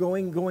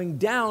 going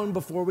down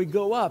before we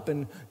go up,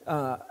 and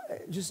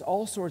just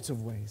all sorts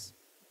of ways.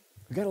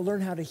 We've got to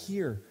learn how to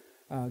hear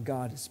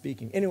God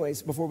speaking.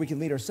 Anyways, before we can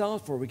lead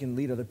ourselves, before we can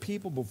lead other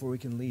people, before we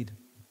can lead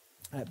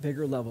at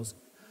bigger levels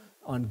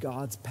on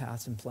God's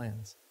paths and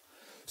plans.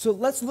 So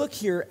let's look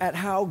here at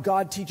how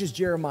God teaches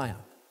Jeremiah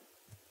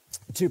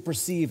to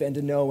perceive and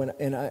to know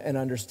and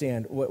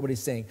understand what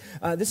he's saying.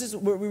 This is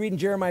what we read in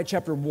Jeremiah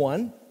chapter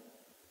 1,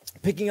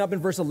 picking up in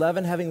verse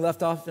 11, having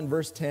left off in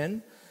verse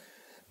 10.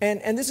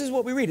 And this is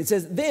what we read. It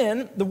says,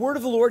 "Then the word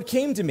of the Lord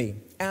came to me,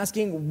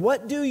 asking,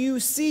 'What do you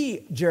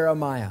see,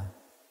 Jeremiah?'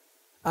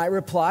 I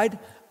replied,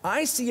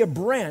 'I see a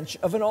branch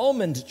of an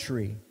almond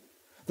tree.'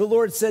 The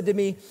Lord said to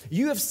me,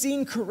 'You have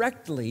seen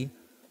correctly,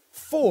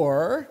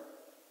 for,'"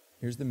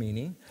 here's the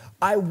meaning,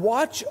 "I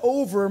watch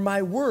over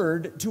my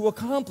word to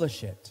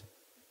accomplish it."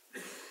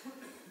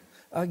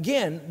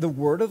 Again, the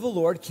word of the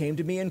Lord came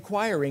to me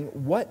inquiring,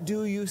 "What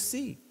do you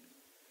see?"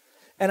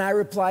 And I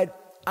replied,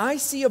 I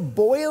see a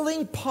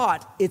boiling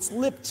pot, its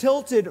lip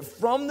tilted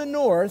from the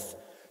north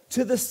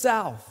to the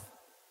south.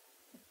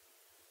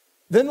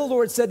 Then the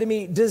Lord said to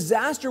me,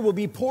 disaster will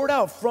be poured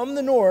out from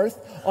the north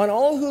on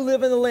all who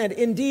live in the land.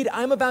 Indeed,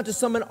 I'm about to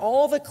summon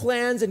all the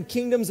clans and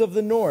kingdoms of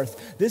the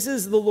north. This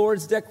is the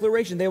Lord's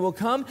declaration. They will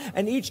come,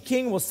 and each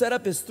king will set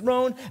up his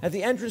throne at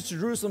the entrance to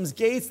Jerusalem's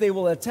gates. They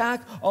will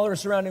attack all her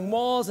surrounding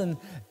walls and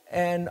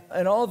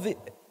all the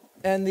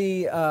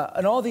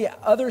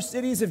other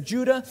cities of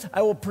Judah.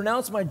 I will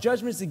pronounce my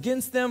judgments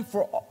against them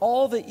for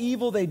all the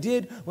evil they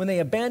did when they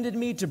abandoned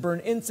me to burn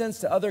incense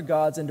to other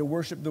gods and to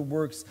worship the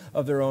works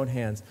of their own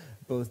hands.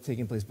 Both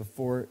taking place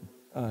before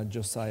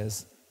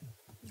Josiah's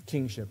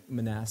kingship,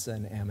 Manasseh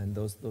and Ammon,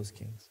 those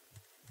kings.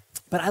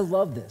 But I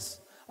love this.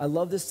 I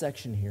love this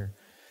section here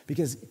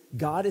because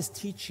God is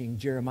teaching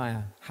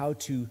Jeremiah how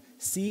to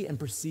see and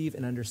perceive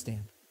and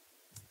understand.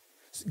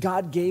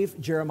 God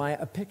gave Jeremiah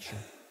a picture.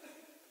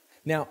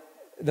 Now,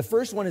 the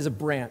first one is a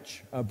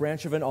branch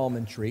of an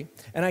almond tree.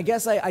 And I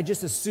guess I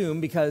just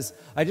assume, because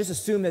I just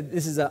assume that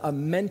this is a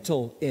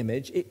mental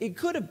image. It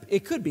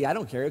could be, I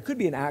don't care. It could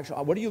be an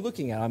actual, what are you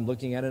looking at? I'm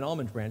looking at an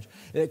almond branch.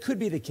 It could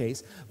be the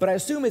case. But I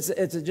assume it's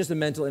just a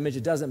mental image.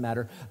 It doesn't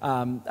matter.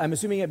 I'm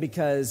assuming it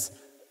because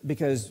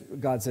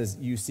God says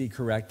you see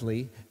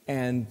correctly,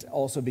 and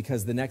also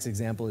because the next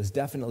example is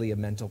definitely a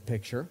mental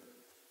picture.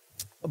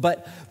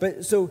 But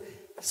so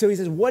he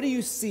says, what do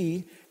you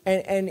see?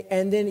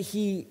 And then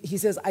he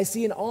says, I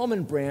see an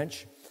almond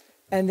branch,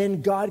 and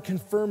then God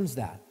confirms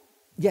that.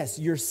 Yes,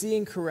 you're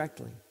seeing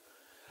correctly.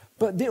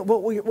 But then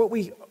what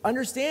we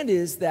understand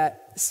is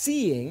that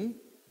seeing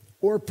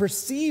or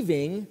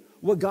perceiving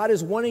what God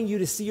is wanting you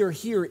to see or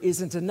hear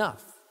isn't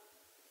enough.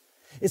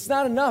 It's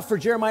not enough for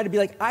Jeremiah to be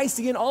like, I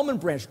see an almond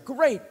branch.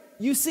 Great,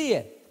 you see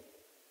it.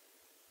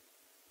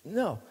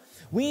 No,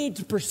 we need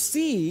to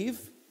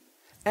perceive,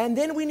 and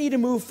then we need to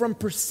move from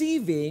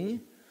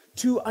perceiving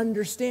to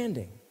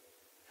understanding.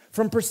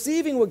 From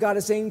perceiving what God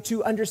is saying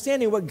to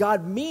understanding what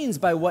God means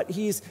by what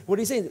he's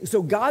saying.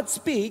 So God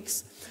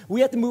speaks, we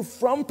have to move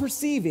from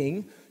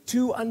perceiving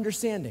to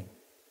understanding.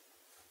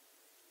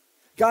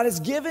 God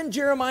has given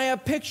Jeremiah a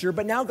picture,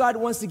 but now God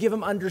wants to give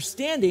him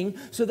understanding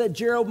so that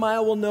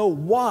Jeremiah will know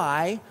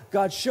why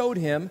God showed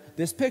him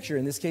this picture,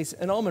 in this case,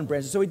 an almond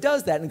branch. So he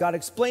does that, and God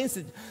explains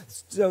it,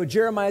 so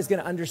Jeremiah is going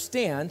to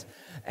understand.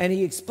 And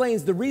he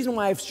explains, the reason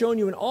why I've shown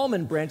you an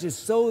almond branch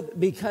is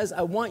because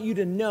I want you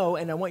to know,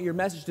 and I want your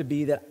message to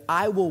be, that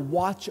I will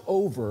watch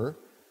over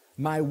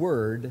my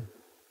word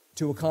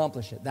to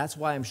accomplish it. That's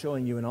why I'm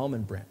showing you an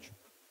almond branch.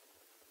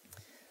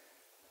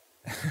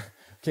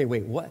 Okay,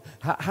 wait, what?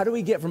 How do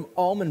we get from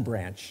almond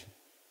branch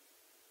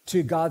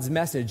to God's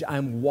message,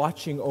 I'm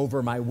watching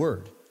over my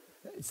word?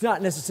 It's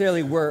not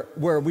necessarily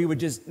where we would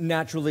just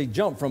naturally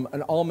jump from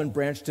an almond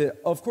branch to,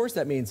 of course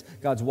that means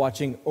God's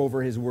watching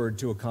over his word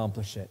to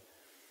accomplish it.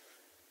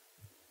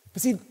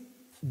 But see,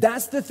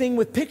 that's the thing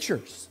with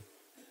pictures.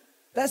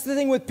 That's the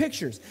thing with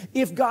pictures.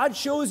 If God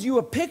shows you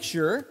a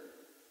picture,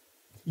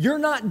 you're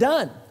not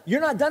done.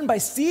 You're not done by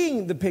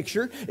seeing the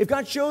picture. If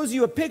God shows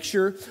you a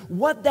picture,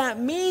 what that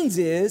means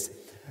is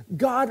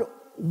God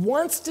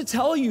wants to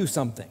tell you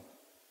something.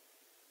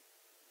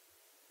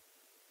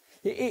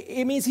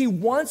 It means he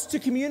wants to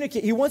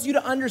communicate. He wants you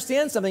to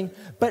understand something,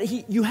 but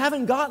you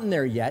haven't gotten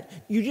there yet.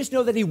 You just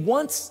know that he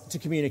wants to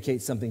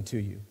communicate something to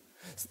you.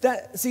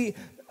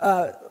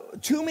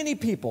 Too many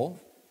people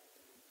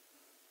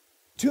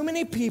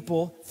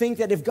think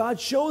that if God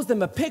shows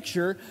them a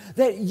picture,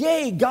 that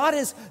yay, God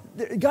has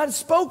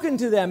spoken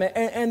to them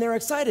and they're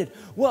excited.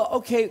 Well,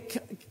 okay,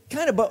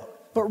 kind of,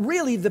 but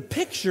really the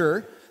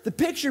picture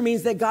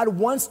means that God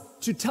wants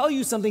to tell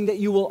you something that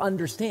you will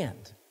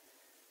understand.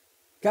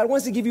 God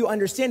wants to give you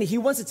understanding. He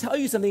wants to tell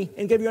you something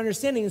and give you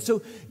understanding. And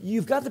so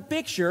you've got the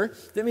picture.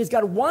 That means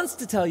God wants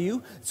to tell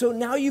you. So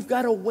now you've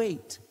got to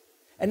wait.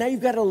 And now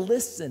you've got to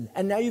listen.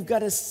 And now you've got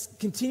to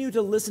continue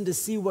to listen to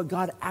see what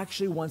God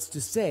actually wants to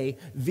say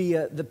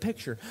via the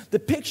picture. The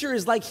picture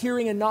is like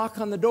hearing a knock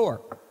on the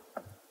door.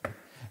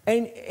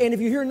 And if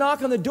you hear a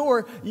knock on the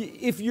door,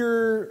 if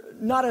you're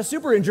not a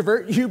super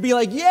introvert, you'd be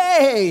like,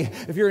 yay!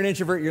 If you're an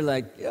introvert, you're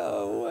like,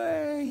 go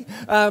away.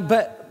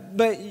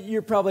 But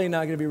you're probably not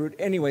going to be rude.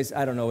 Anyways,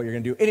 I don't know what you're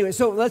going to do. Anyway,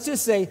 so let's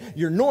just say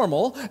you're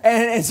normal,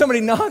 and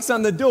somebody knocks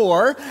on the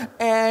door,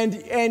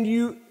 and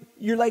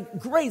you're like,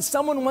 great,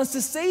 someone wants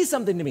to say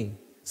something to me.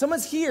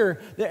 Someone's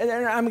here, and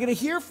I'm going to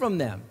hear from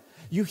them.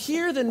 You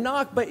hear the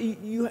knock, but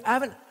you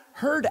haven't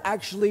heard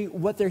actually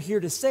what they're here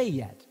to say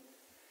yet.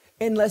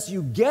 Unless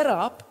you get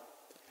up,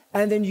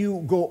 and then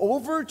you go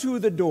over to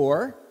the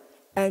door,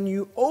 and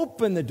you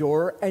open the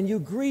door, and you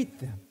greet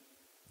them.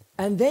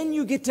 And then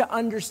you get to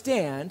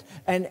understand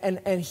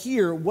and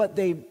hear what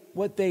they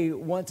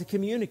want to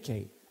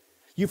communicate.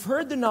 You've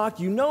heard the knock,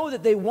 you know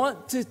that they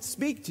want to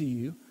speak to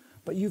you,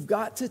 but you've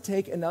got to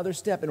take another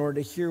step in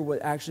order to hear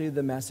what actually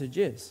the message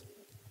is.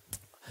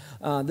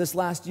 This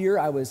last year,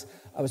 I was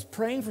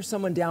praying for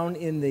someone down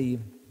in the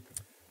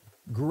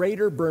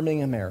greater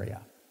Birmingham area.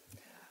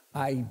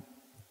 I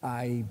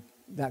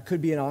that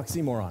could be an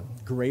oxymoron,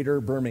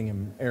 greater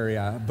Birmingham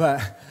area.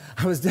 But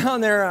I was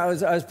down there, I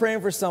was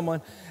praying for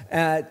someone,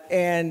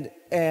 and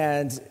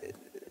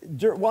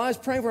while I was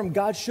praying for him,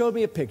 God showed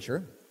me a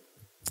picture,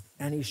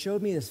 and he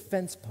showed me this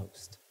fence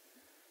post.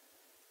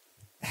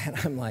 And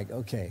I'm like,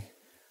 okay,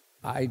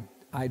 I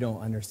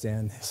don't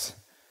understand this.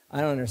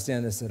 I don't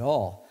understand this at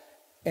all.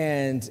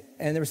 And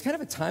there was kind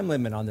of a time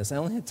limit on this. I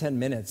only had 10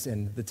 minutes,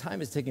 and the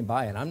time is ticking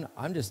by, and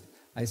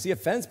I see a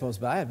fence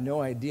post, but I have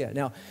no idea.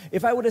 Now,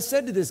 if I would have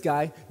said to this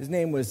guy, his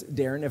name was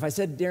Darren, if I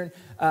said, Darren,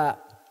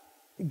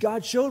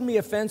 God showed me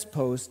a fence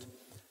post,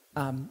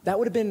 that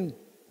would have been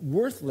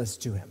worthless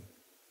to him.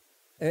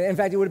 In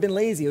fact, it would have been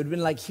lazy. It would have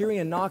been like hearing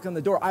a knock on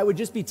the door. I would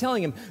just be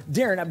telling him,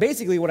 Darren,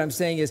 basically what I'm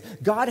saying is,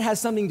 God has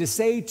something to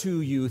say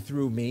to you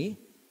through me,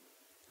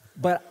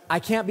 but I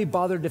can't be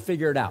bothered to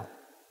figure it out.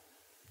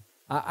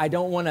 I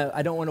don't want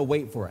to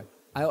wait for it.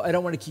 I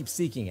don't want to keep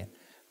seeking it.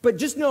 But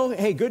just know,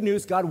 hey, good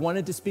news, God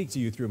wanted to speak to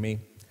you through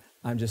me.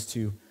 I'm just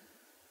too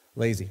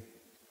lazy.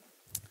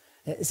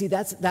 See,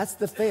 that's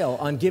the fail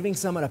on giving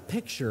someone a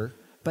picture,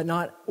 but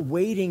not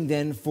waiting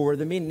then for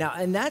the meeting. Now,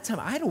 in that time,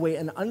 I had to wait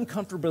an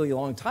uncomfortably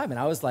long time, and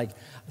I was like,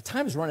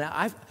 time's running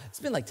out. It's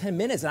been like 10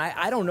 minutes, and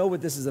I don't know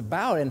what this is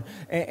about.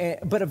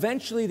 But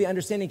eventually the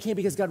understanding came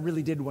because God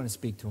really did want to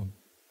speak to him.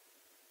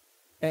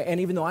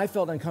 And even though I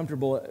felt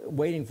uncomfortable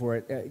waiting for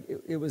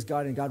it, it was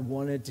God, and God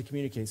wanted to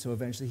communicate, so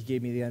eventually he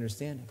gave me the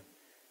understanding.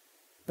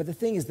 But the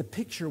thing is, the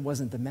picture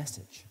wasn't the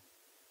message.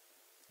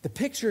 The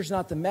picture is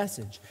not the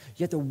message.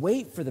 You have to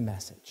wait for the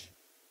message.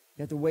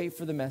 You have to wait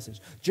for the message.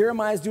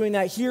 Jeremiah is doing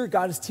that here.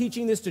 God is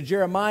teaching this to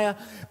Jeremiah.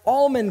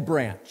 Almond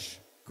branch,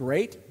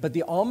 great, but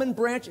the almond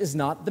branch is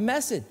not the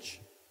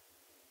message.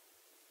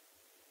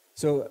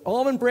 So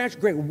almond branch,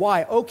 great.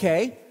 Why?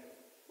 Okay.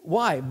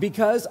 Why?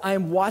 Because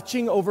I'm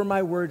watching over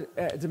my word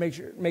to make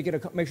sure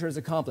it's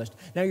accomplished.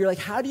 Now you're like,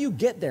 how do you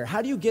get there?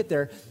 How do you get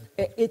there?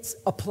 It's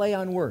a play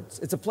on words.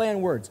 It's a play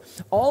on words.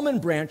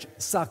 Almond branch,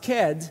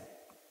 saked,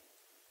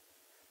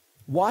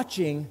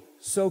 watching,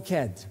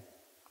 soked.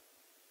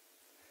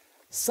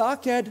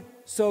 Saked,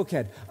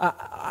 soked.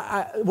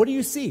 What do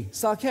you see?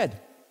 Saked.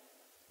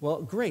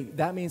 Well, great.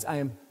 That means I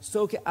am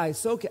soked.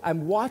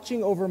 I'm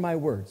watching over my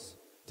words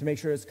to make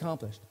sure it's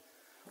accomplished.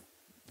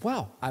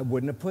 Wow, I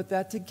wouldn't have put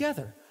that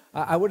together.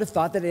 I would have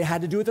thought that it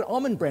had to do with an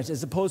almond branch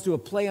as opposed to a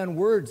play on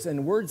words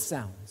and word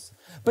sounds.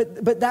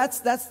 But that's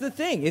the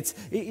thing. It's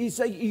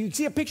like you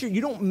see a picture, you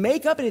don't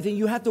make up anything.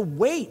 You have to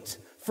wait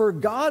for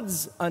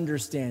God's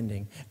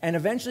understanding. And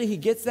eventually he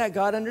gets that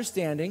God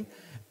understanding,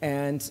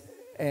 and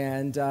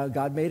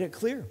God made it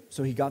clear.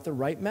 So he got the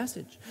right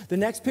message. The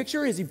next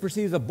picture is he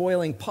perceives a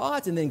boiling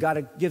pot, and then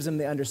God gives him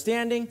the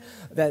understanding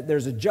that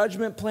there's a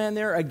judgment plan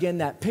there. Again,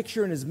 that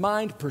picture in his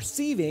mind,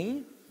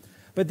 perceiving,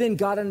 but then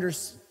God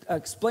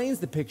explains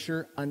the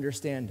picture,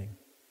 understanding.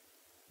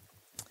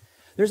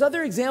 There's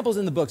other examples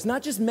in the books,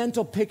 not just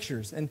mental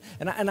pictures. And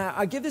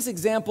I give this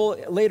example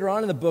later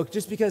on in the book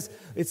just because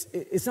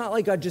it's not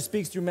like God just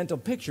speaks through mental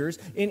pictures.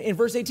 In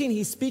verse 18,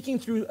 he's speaking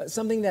through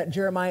something that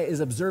Jeremiah is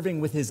observing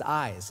with his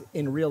eyes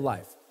in real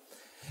life.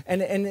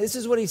 And this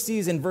is what he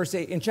sees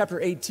in chapter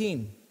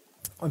 18.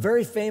 A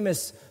very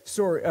famous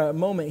story,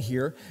 moment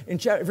here. In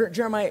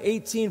Jeremiah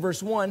 18,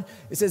 verse 1,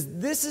 it says,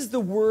 "This is the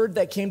word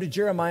that came to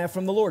Jeremiah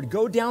from the Lord.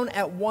 Go down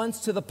at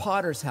once to the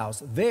potter's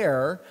house.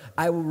 There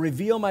I will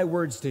reveal my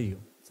words to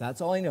you." So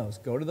that's all he knows.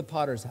 Go to the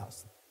potter's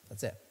house.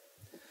 That's it.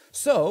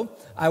 So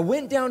I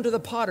went down to the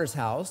potter's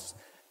house,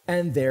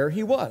 and there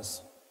he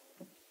was.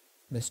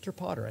 Mr.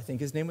 Potter, I think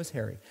his name was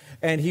Harry.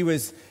 And he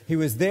was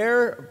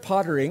there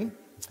pottering,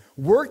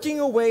 working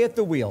away at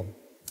the wheel.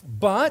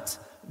 But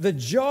the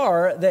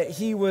jar that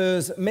he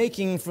was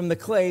making from the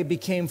clay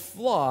became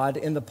flawed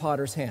in the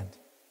potter's hand.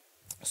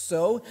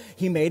 So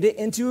he made it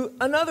into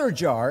another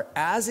jar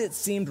as it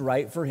seemed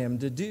right for him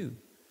to do.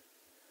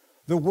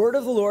 The word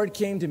of the Lord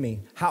came to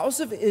me, "House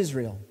of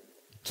Israel,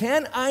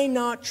 can I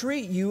not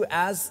treat you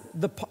as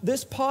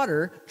this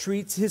potter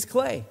treats his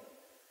clay?"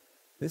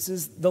 This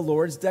is the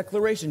Lord's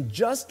declaration.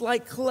 "Just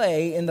like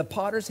clay in the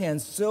potter's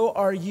hand, so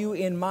are you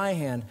in my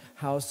hand,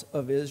 house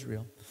of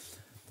Israel."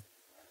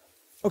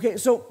 Okay,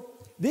 so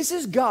this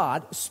is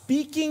God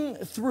speaking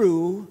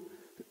through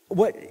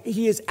what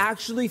he is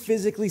actually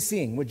physically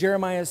seeing, what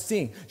Jeremiah is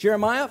seeing.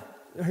 Jeremiah,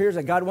 here's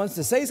that God wants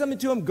to say something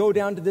to him, go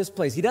down to this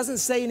place. He doesn't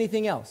say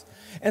anything else.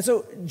 And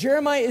so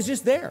Jeremiah is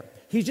just there.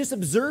 He's just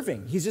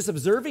observing.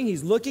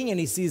 He's looking, and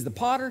he sees the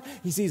potter.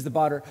 He sees the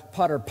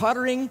potter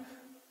pottering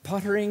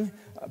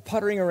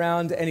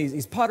around, and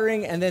he's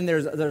pottering, and then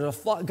there's a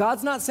flaw.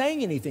 God's not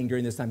saying anything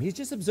during this time. He's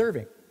just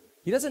observing.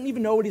 He doesn't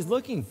even know what he's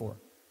looking for.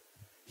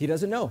 He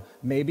doesn't know.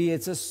 Maybe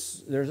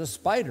there's a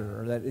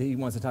spider that he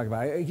wants to talk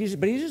about.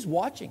 But he's just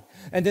watching.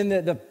 And then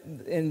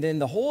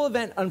the whole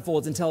event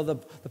unfolds until the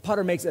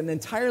potter makes an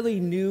entirely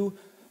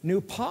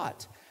new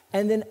pot.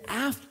 And then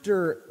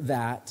after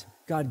that,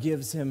 God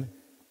gives him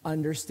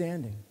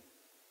understanding.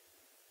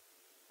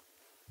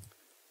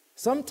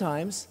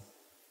 Sometimes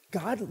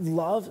God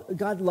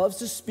loves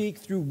to speak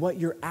through what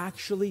you're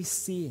actually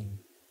seeing.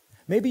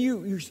 Maybe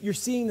you're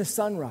seeing the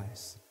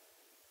sunrise.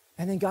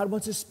 And then God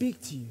wants to speak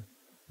to you.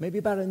 Maybe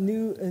about a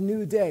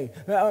new day.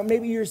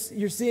 Maybe you're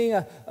seeing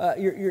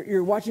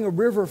you're watching a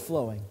river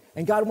flowing,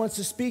 and God wants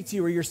to speak to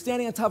you. Or you're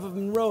standing on top of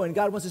Monroe, and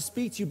God wants to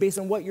speak to you based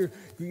on what you're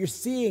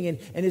seeing.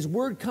 And His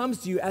word comes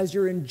to you as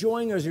you're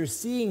enjoying, or as you're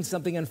seeing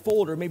something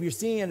unfold, or maybe you're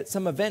seeing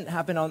some event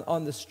happen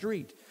on the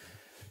street.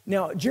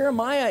 Now,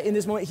 Jeremiah in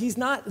this moment, he's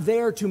not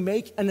there to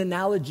make an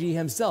analogy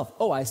himself.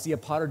 Oh, I see a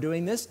potter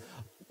doing this.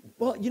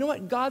 Well, you know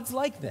what? God's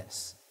like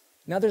this.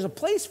 Now, there's a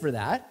place for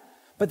that,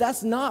 but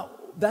that's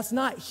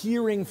not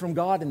hearing from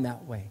God in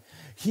that way.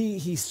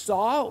 He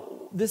saw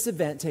this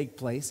event take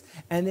place,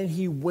 and then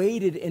he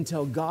waited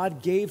until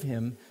God gave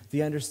him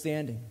the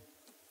understanding.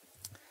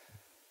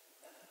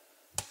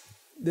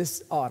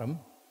 This autumn,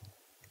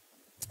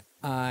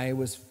 I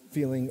was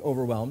feeling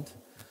overwhelmed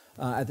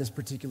at this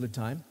particular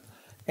time,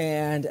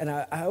 and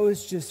I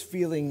was just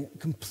feeling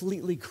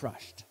completely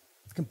crushed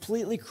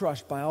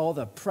by all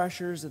the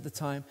pressures at the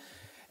time.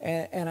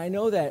 And I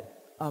know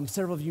that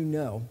several of you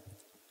know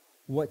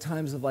what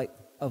times of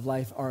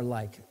life are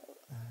like.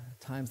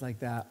 Times like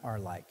that are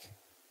like,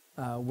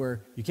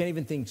 where you can't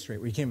even think straight,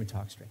 where you can't even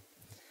talk straight.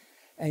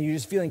 And you're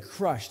just feeling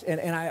crushed.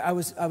 And I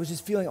was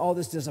just feeling all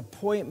this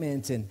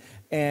disappointment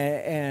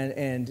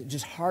and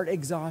just heart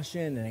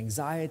exhaustion and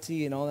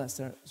anxiety and all that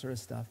sort of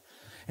stuff.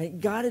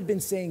 And God had been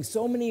saying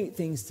so many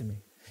things to me.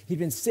 He'd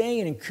been saying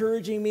and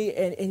encouraging me,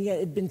 and yet it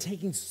had been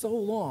taking so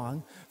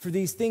long for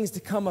these things to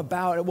come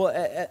about.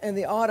 Well, in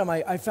the autumn,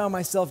 I found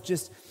myself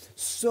just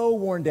so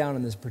worn down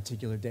on this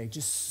particular day,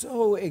 just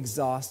so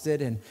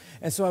exhausted.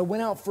 And so I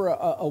went out for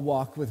a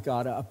walk with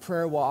God, a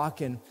prayer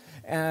walk,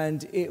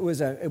 and it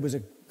was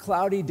a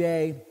cloudy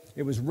day.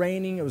 It was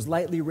raining. It was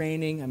lightly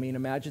raining. I mean,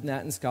 imagine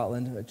that in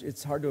Scotland.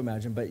 It's hard to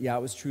imagine, but yeah,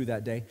 it was true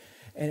that day.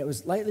 And it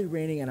was lightly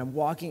raining, and I'm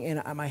walking,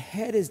 and my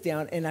head is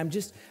down, and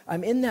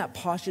I'm in that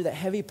posture, that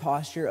heavy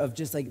posture of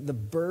just like the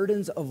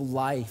burdens of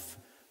life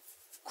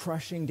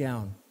crushing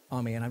down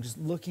on me, and I'm just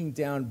looking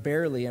down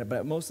barely,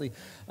 but mostly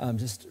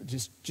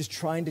just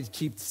trying to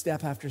keep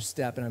step after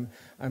step, and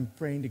I'm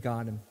praying to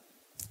God,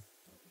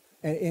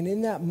 and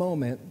in that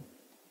moment,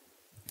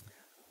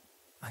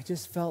 I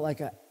just felt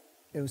like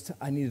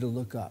I needed to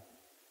look up,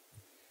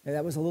 and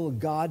that was a little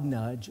God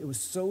nudge. It was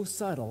so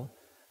subtle.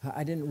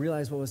 I didn't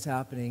realize what was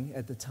happening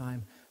at the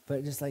time,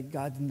 but just like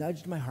God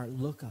nudged my heart,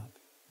 look up.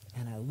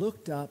 And I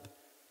looked up,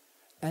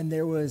 and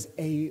there was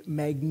a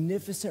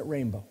magnificent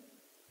rainbow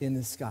in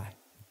the sky.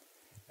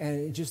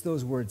 And just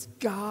those words,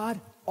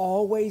 God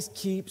always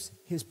keeps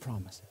his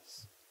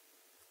promises.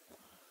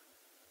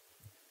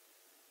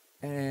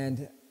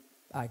 And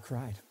I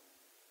cried.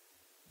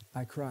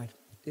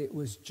 It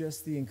was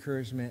just the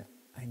encouragement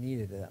I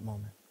needed at that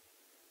moment.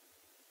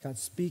 God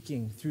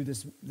speaking through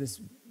this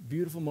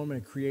beautiful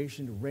moment of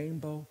creation, the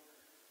rainbow,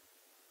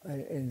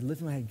 and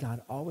lifting my head.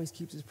 God always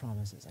keeps his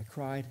promises. I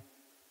cried,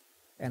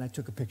 and I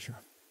took a picture.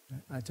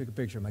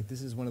 I'm like,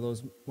 this is one of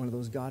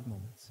those God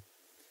moments.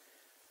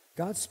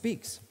 God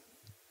speaks.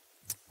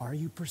 Are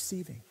you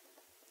perceiving?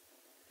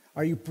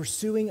 Are you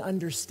pursuing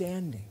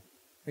understanding?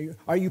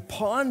 Are you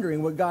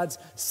pondering what God's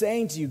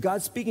saying to you?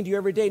 God's speaking to you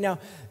every day. Now,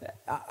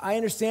 I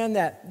understand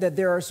that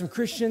there are some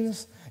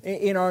Christians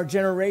in our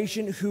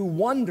generation who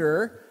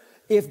wonder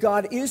if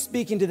God is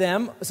speaking to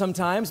them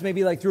sometimes,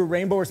 maybe like through a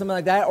rainbow or something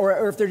like that,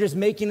 or if they're just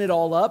making it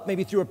all up,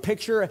 maybe through a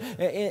picture.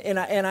 And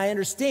I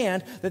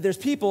understand that there's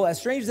people, as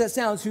strange as that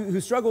sounds,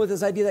 who struggle with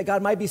this idea that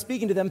God might be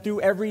speaking to them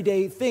through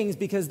everyday things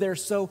because they're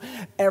so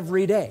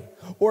everyday,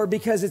 or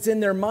because it's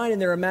in their mind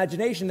and their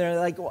imagination. They're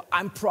like, well,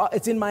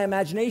 it's in my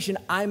imagination.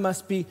 I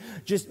must be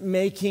just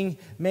making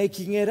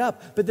it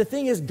up. But the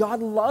thing is,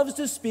 God loves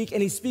to speak,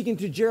 and he's speaking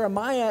to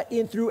Jeremiah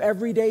through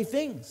everyday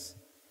things.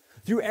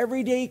 Through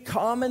everyday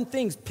common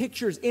things,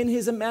 pictures in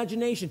his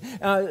imagination,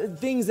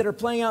 things that are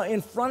playing out in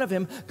front of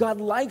him.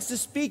 God likes to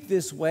speak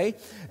this way,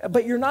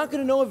 but you're not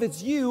going to know if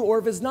it's you or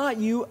if it's not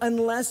you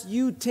unless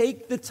you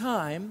take the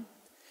time,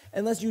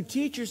 unless you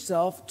teach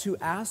yourself to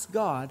ask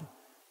God,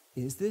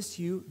 is this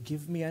you?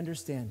 Give me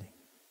understanding.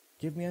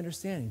 Give me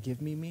understanding.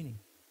 Give me meaning.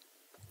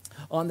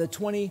 On the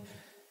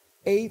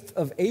 28th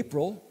of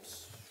April,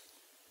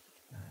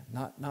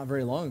 not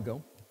very long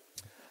ago,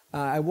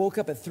 I woke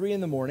up at 3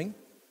 a.m,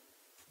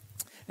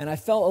 and I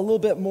felt a little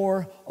bit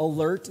more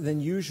alert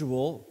than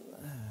usual.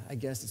 I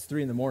guess it's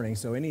 3 a.m,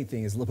 so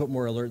anything is a little bit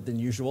more alert than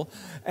usual.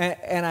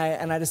 And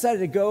I decided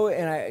to go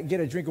and I get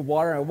a drink of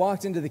water. I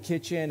walked into the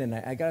kitchen and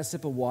I got a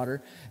sip of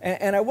water.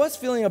 And I was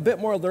feeling a bit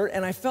more alert,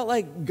 and I felt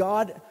like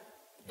God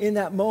in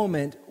that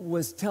moment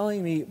was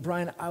telling me,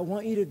 Brian, I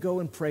want you to go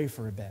and pray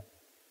for a bit.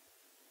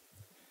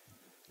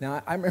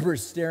 Now, I remember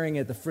staring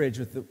at the fridge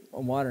with the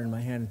water in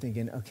my hand and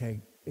thinking, okay,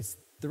 it's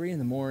 3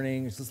 a.m,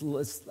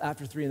 it's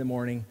after 3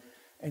 a.m,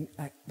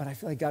 but I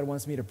feel like God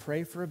wants me to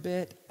pray for a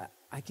bit.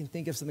 I can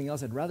think of something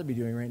else I'd rather be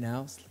doing right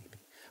now, sleeping.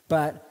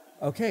 But,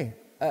 okay,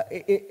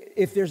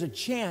 if there's a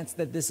chance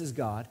that this is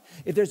God,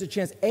 if there's a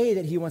chance, A,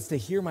 that he wants to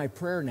hear my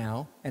prayer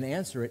now and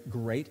answer it,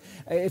 great.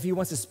 If he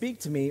wants to speak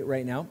to me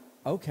right now,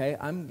 okay,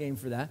 I'm game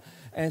for that.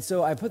 And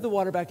so I put the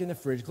water back in the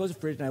fridge, closed the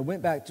fridge, and I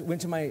went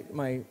to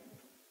my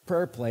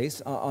prayer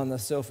place on the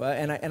sofa,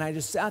 and I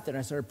just sat there and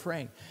I started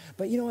praying.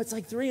 But it's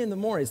like 3 in the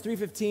morning. It's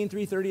 3:15,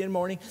 3:30 in the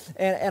morning,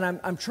 and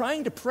I'm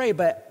trying to pray,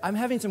 but I'm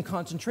having some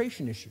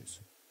concentration issues.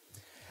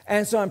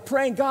 And so I'm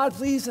praying, God,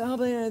 please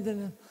help me. And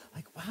then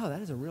like, wow,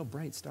 that is a real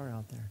bright star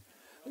out there.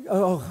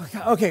 Oh,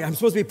 okay, I'm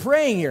supposed to be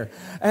praying here.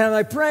 And I'm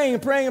like praying,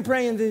 and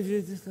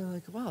then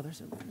like, wow,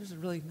 there's a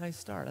really nice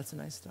star. That's a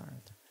nice star.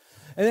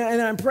 And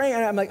then I'm praying,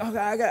 and I'm like, okay,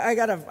 I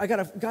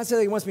gotta. God said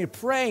He wants me to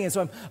pray, and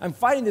so I'm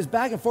fighting this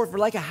back and forth for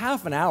like a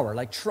half an hour,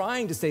 like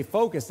trying to stay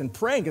focused and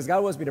praying because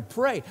God wants me to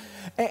pray.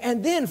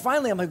 And then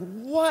finally, I'm like,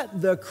 what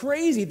the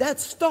crazy? That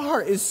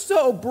star is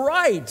so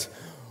bright.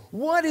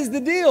 What is the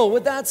deal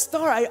with that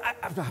star?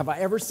 Have I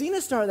ever seen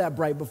a star that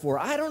bright before?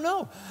 I don't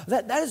know.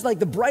 That is like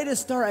the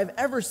brightest star I've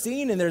ever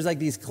seen, and there's like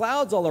these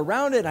clouds all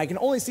around it, and I can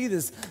only see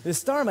this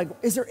star. I'm like,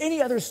 is there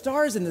any other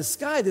stars in the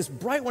sky? This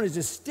bright one is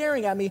just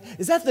staring at me.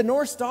 Is that the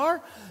North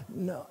Star?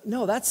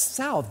 No, that's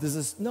south.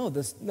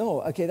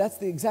 No. Okay, that's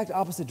the exact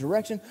opposite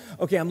direction.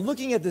 Okay, I'm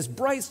looking at this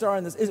bright star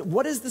in this.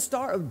 What is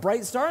the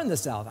bright star in the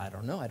south? I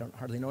don't know. I don't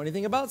hardly know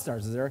anything about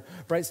stars. Is there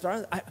a bright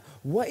star?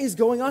 What is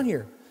going on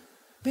here?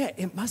 Man,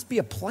 it must be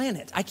a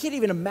planet. I can't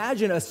even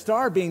imagine a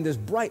star being this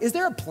bright. Is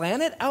there a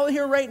planet out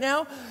here right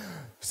now?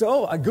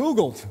 So I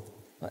Googled.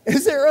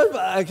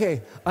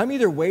 Okay, I'm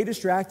either way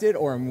distracted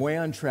or I'm way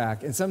on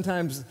track. And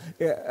sometimes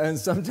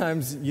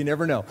you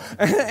never know.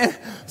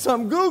 So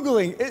I'm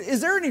Googling,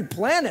 is there any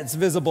planets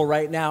visible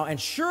right now? And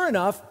sure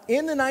enough,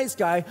 in the night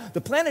sky,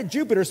 the planet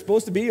Jupiter is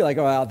supposed to be like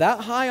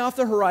that high off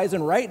the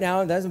horizon right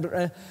now.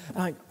 And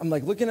I'm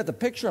like looking at the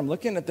picture, I'm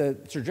looking at the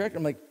trajectory.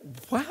 I'm like,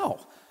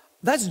 wow,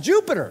 that's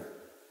Jupiter.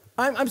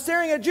 I'm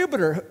staring at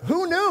Jupiter.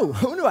 Who knew?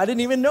 I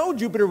didn't even know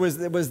Jupiter was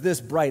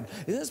this bright.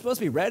 Isn't it supposed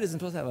to be red? Isn't it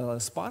supposed to have a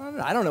spot on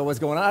it? I don't know what's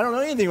going on. I don't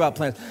know anything about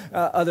planets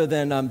other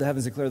than the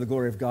heavens declare the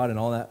glory of God and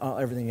all that,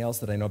 everything else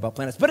that I know about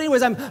planets. But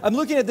anyways, I'm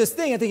looking at this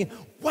thing and thinking,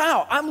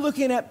 wow, I'm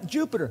looking at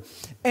Jupiter.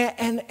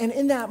 And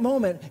in that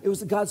moment, it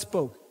was God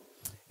spoke.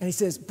 And He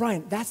says,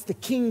 Brian, that's the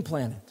king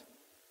planet.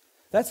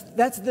 That's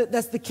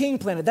the king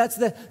planet. That's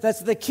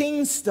the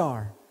king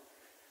star.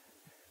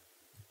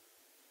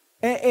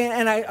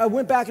 And I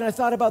went back and I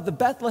thought about the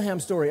Bethlehem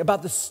story,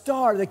 about the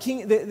star, the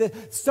king, the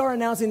star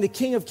announcing the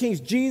King of Kings,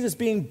 Jesus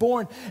being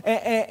born.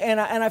 And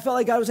I felt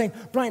like God was saying,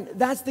 Brian,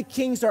 that's the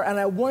king star. And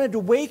I wanted to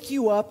wake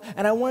you up,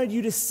 and I wanted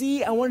you to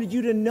see, I wanted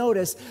you to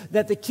notice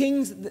that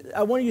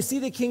I wanted you to see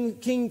the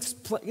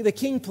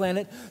king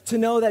planet, to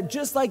know that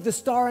just like the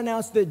star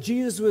announced that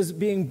Jesus was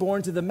being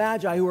born to the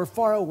Magi who were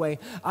far away,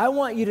 I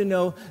want you to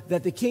know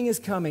that the king is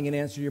coming and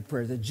answer your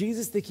prayers, that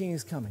Jesus the king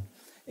is coming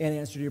and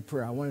answer your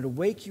prayer. I wanted to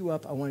wake you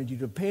up. I wanted you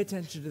to pay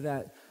attention to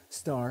that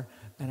star,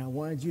 and I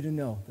wanted you to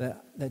know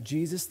that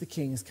Jesus the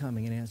King is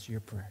coming and answer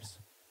your prayers.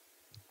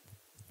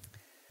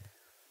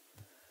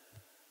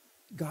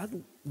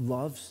 God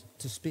loves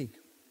to speak.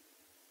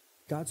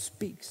 God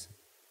speaks.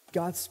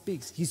 God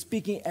speaks. He's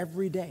speaking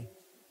every day.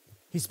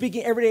 He's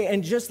speaking every day,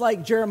 and just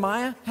like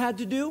Jeremiah had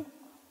to do,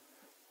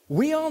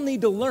 we all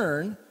need to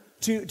learn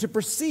to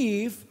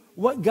perceive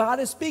what God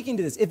is speaking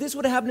to this. If this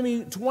would have happened to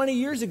me 20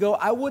 years ago,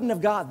 I wouldn't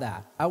have got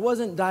that. I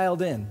wasn't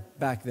dialed in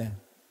back then.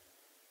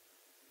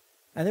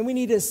 And then we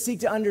need to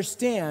seek to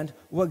understand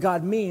what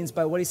God means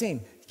by what He's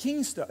saying.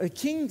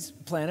 King's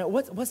planet,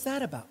 what's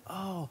that about?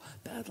 Oh,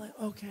 Bethlehem.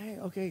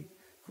 Okay,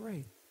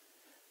 great.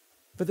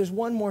 But there's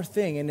one more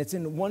thing, and it's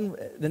in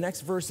the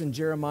next verse in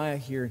Jeremiah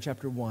here in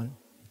chapter 1.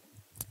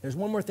 There's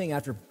one more thing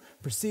after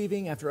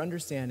perceiving, after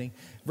understanding.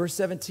 Verse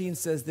 17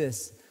 says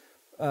this.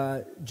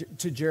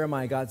 To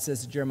Jeremiah, God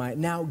says to Jeremiah,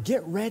 now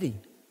get ready,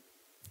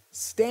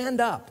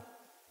 stand up,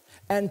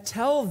 and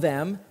tell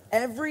them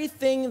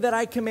everything that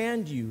I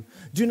command you.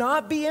 Do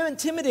not be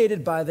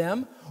intimidated by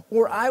them,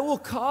 or I will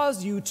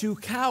cause you to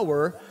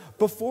cower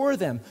before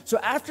them. So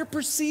after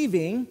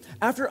perceiving,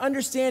 after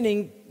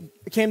understanding,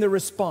 came the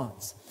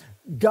response.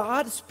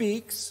 God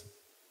speaks.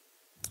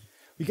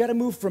 We got to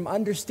move from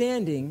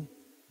understanding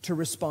to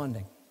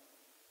responding.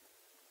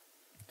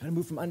 Got to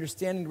move from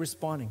understanding to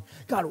responding.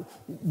 God,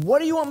 what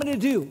do you want me to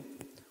do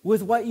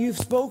with what you've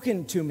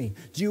spoken to me?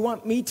 Do you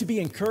want me to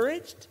be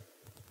encouraged?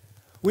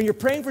 When you're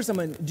praying for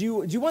someone,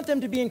 do you want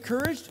them to be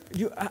encouraged?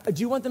 Do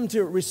you want them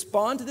to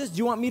respond to this? Do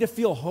you want me to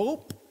feel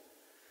hope?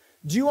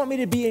 Do you want me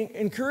to be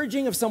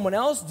encouraging of someone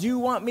else? Do you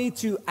want me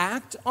to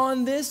act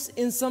on this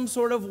in some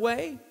sort of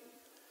way?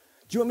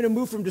 Do you want me to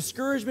move from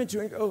discouragement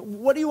to,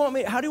 what do you want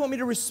me, how do you want me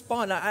to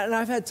respond? And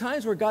I've had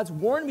times where God's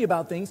warned me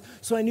about things,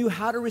 so I knew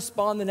how to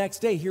respond the next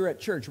day here at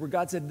church, where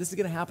God said, this is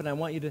going to happen. I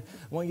want you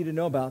to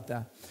know about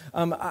that.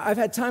 I've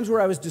had times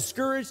where I was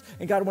discouraged,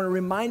 and God wanted to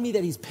remind me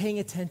that He's paying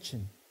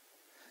attention.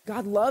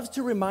 God loves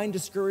to remind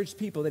discouraged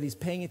people that He's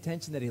paying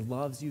attention, that He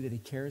loves you, that He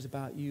cares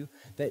about you,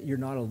 that you're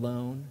not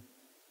alone.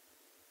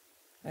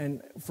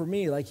 And for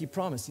me, like He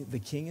promised, the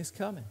King is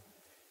coming.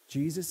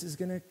 Jesus is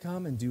going to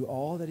come and do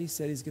all that He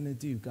said He's going to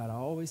do. God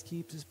always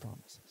keeps His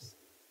promises.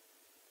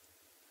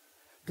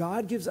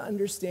 God gives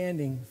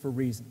understanding for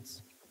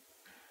reasons.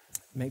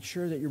 Make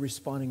sure that you're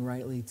responding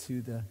rightly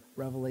to the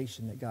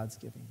revelation that God's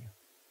giving you.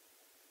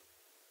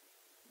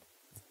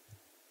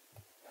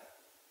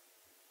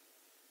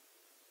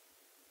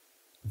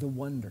 the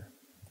wonder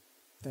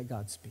that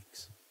God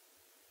speaks.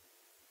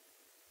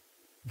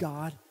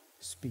 God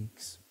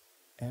speaks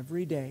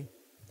every day,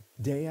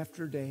 day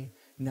after day,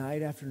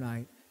 night after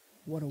night.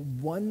 What a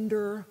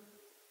wonderful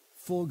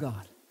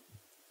God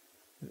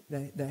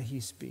that he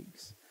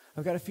speaks.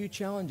 I've got a few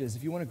challenges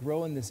if you want to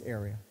grow in this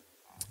area.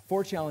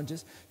 4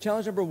 challenges.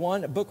 Challenge number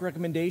 1, a book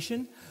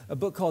recommendation, a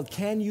book called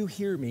Can You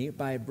Hear Me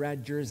by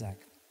Brad Jersak.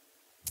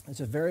 It's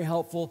a very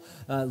helpful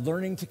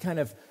learning to kind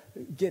of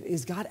get,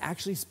 is God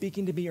actually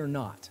speaking to me or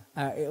not?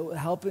 It will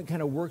help it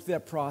kind of work through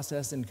that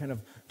process and kind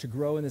of to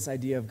grow in this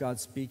idea of God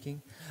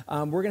speaking.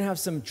 We're going to have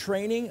some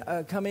training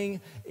coming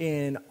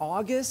in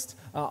August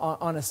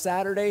on a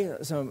Saturday,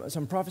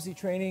 some prophecy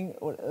training.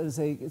 As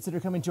they consider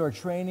coming to our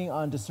training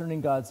on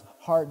discerning God's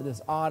heart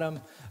this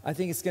autumn. I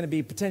think it's going to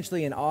be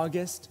potentially in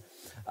August.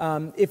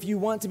 If you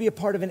want to be a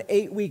part of an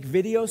 8-week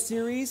video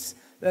series,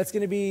 that's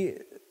going to be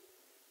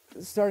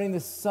starting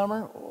this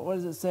summer. What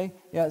does it say?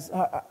 Yes,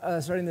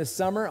 starting this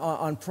summer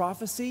on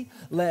prophecy.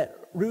 Let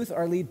Ruth,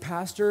 our lead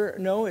pastor,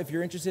 know if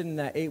you're interested in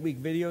that 8-week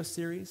video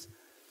series.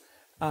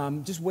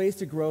 Just ways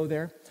to grow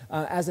there.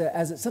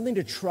 As something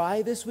to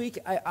try this week,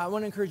 I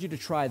want to encourage you to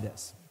try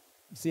this.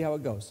 See how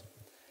it goes.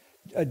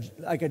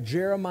 Like a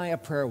Jeremiah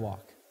prayer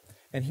walk.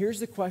 And here's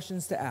the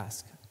questions to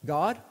ask.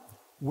 God,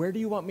 where do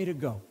you want me to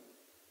go?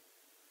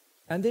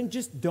 And then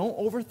just don't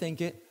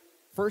overthink it.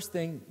 First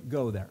thing,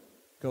 go there.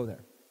 Go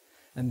there.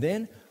 And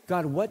then,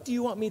 God, what do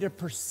you want me to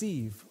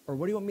perceive, or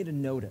what do you want me to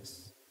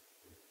notice?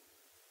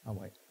 I'll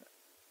wait.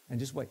 And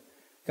just wait.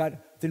 God,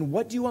 then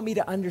what do you want me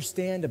to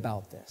understand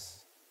about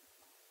this?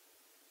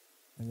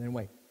 And then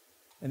wait.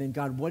 And then,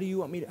 God, how do you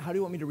want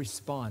me to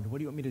respond? What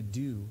do you want me to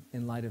do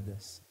in light of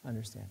this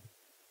understanding?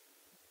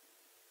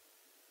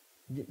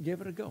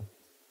 Give it a go.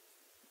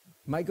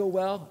 It might go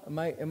well,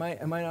 it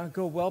might not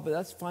go well, but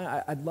that's fine.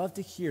 I'd love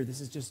to hear.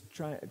 This is just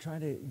trying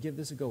to give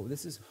this a go.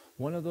 This is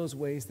one of those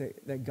ways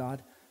that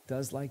God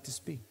does like to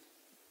speak.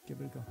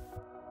 Give it a go.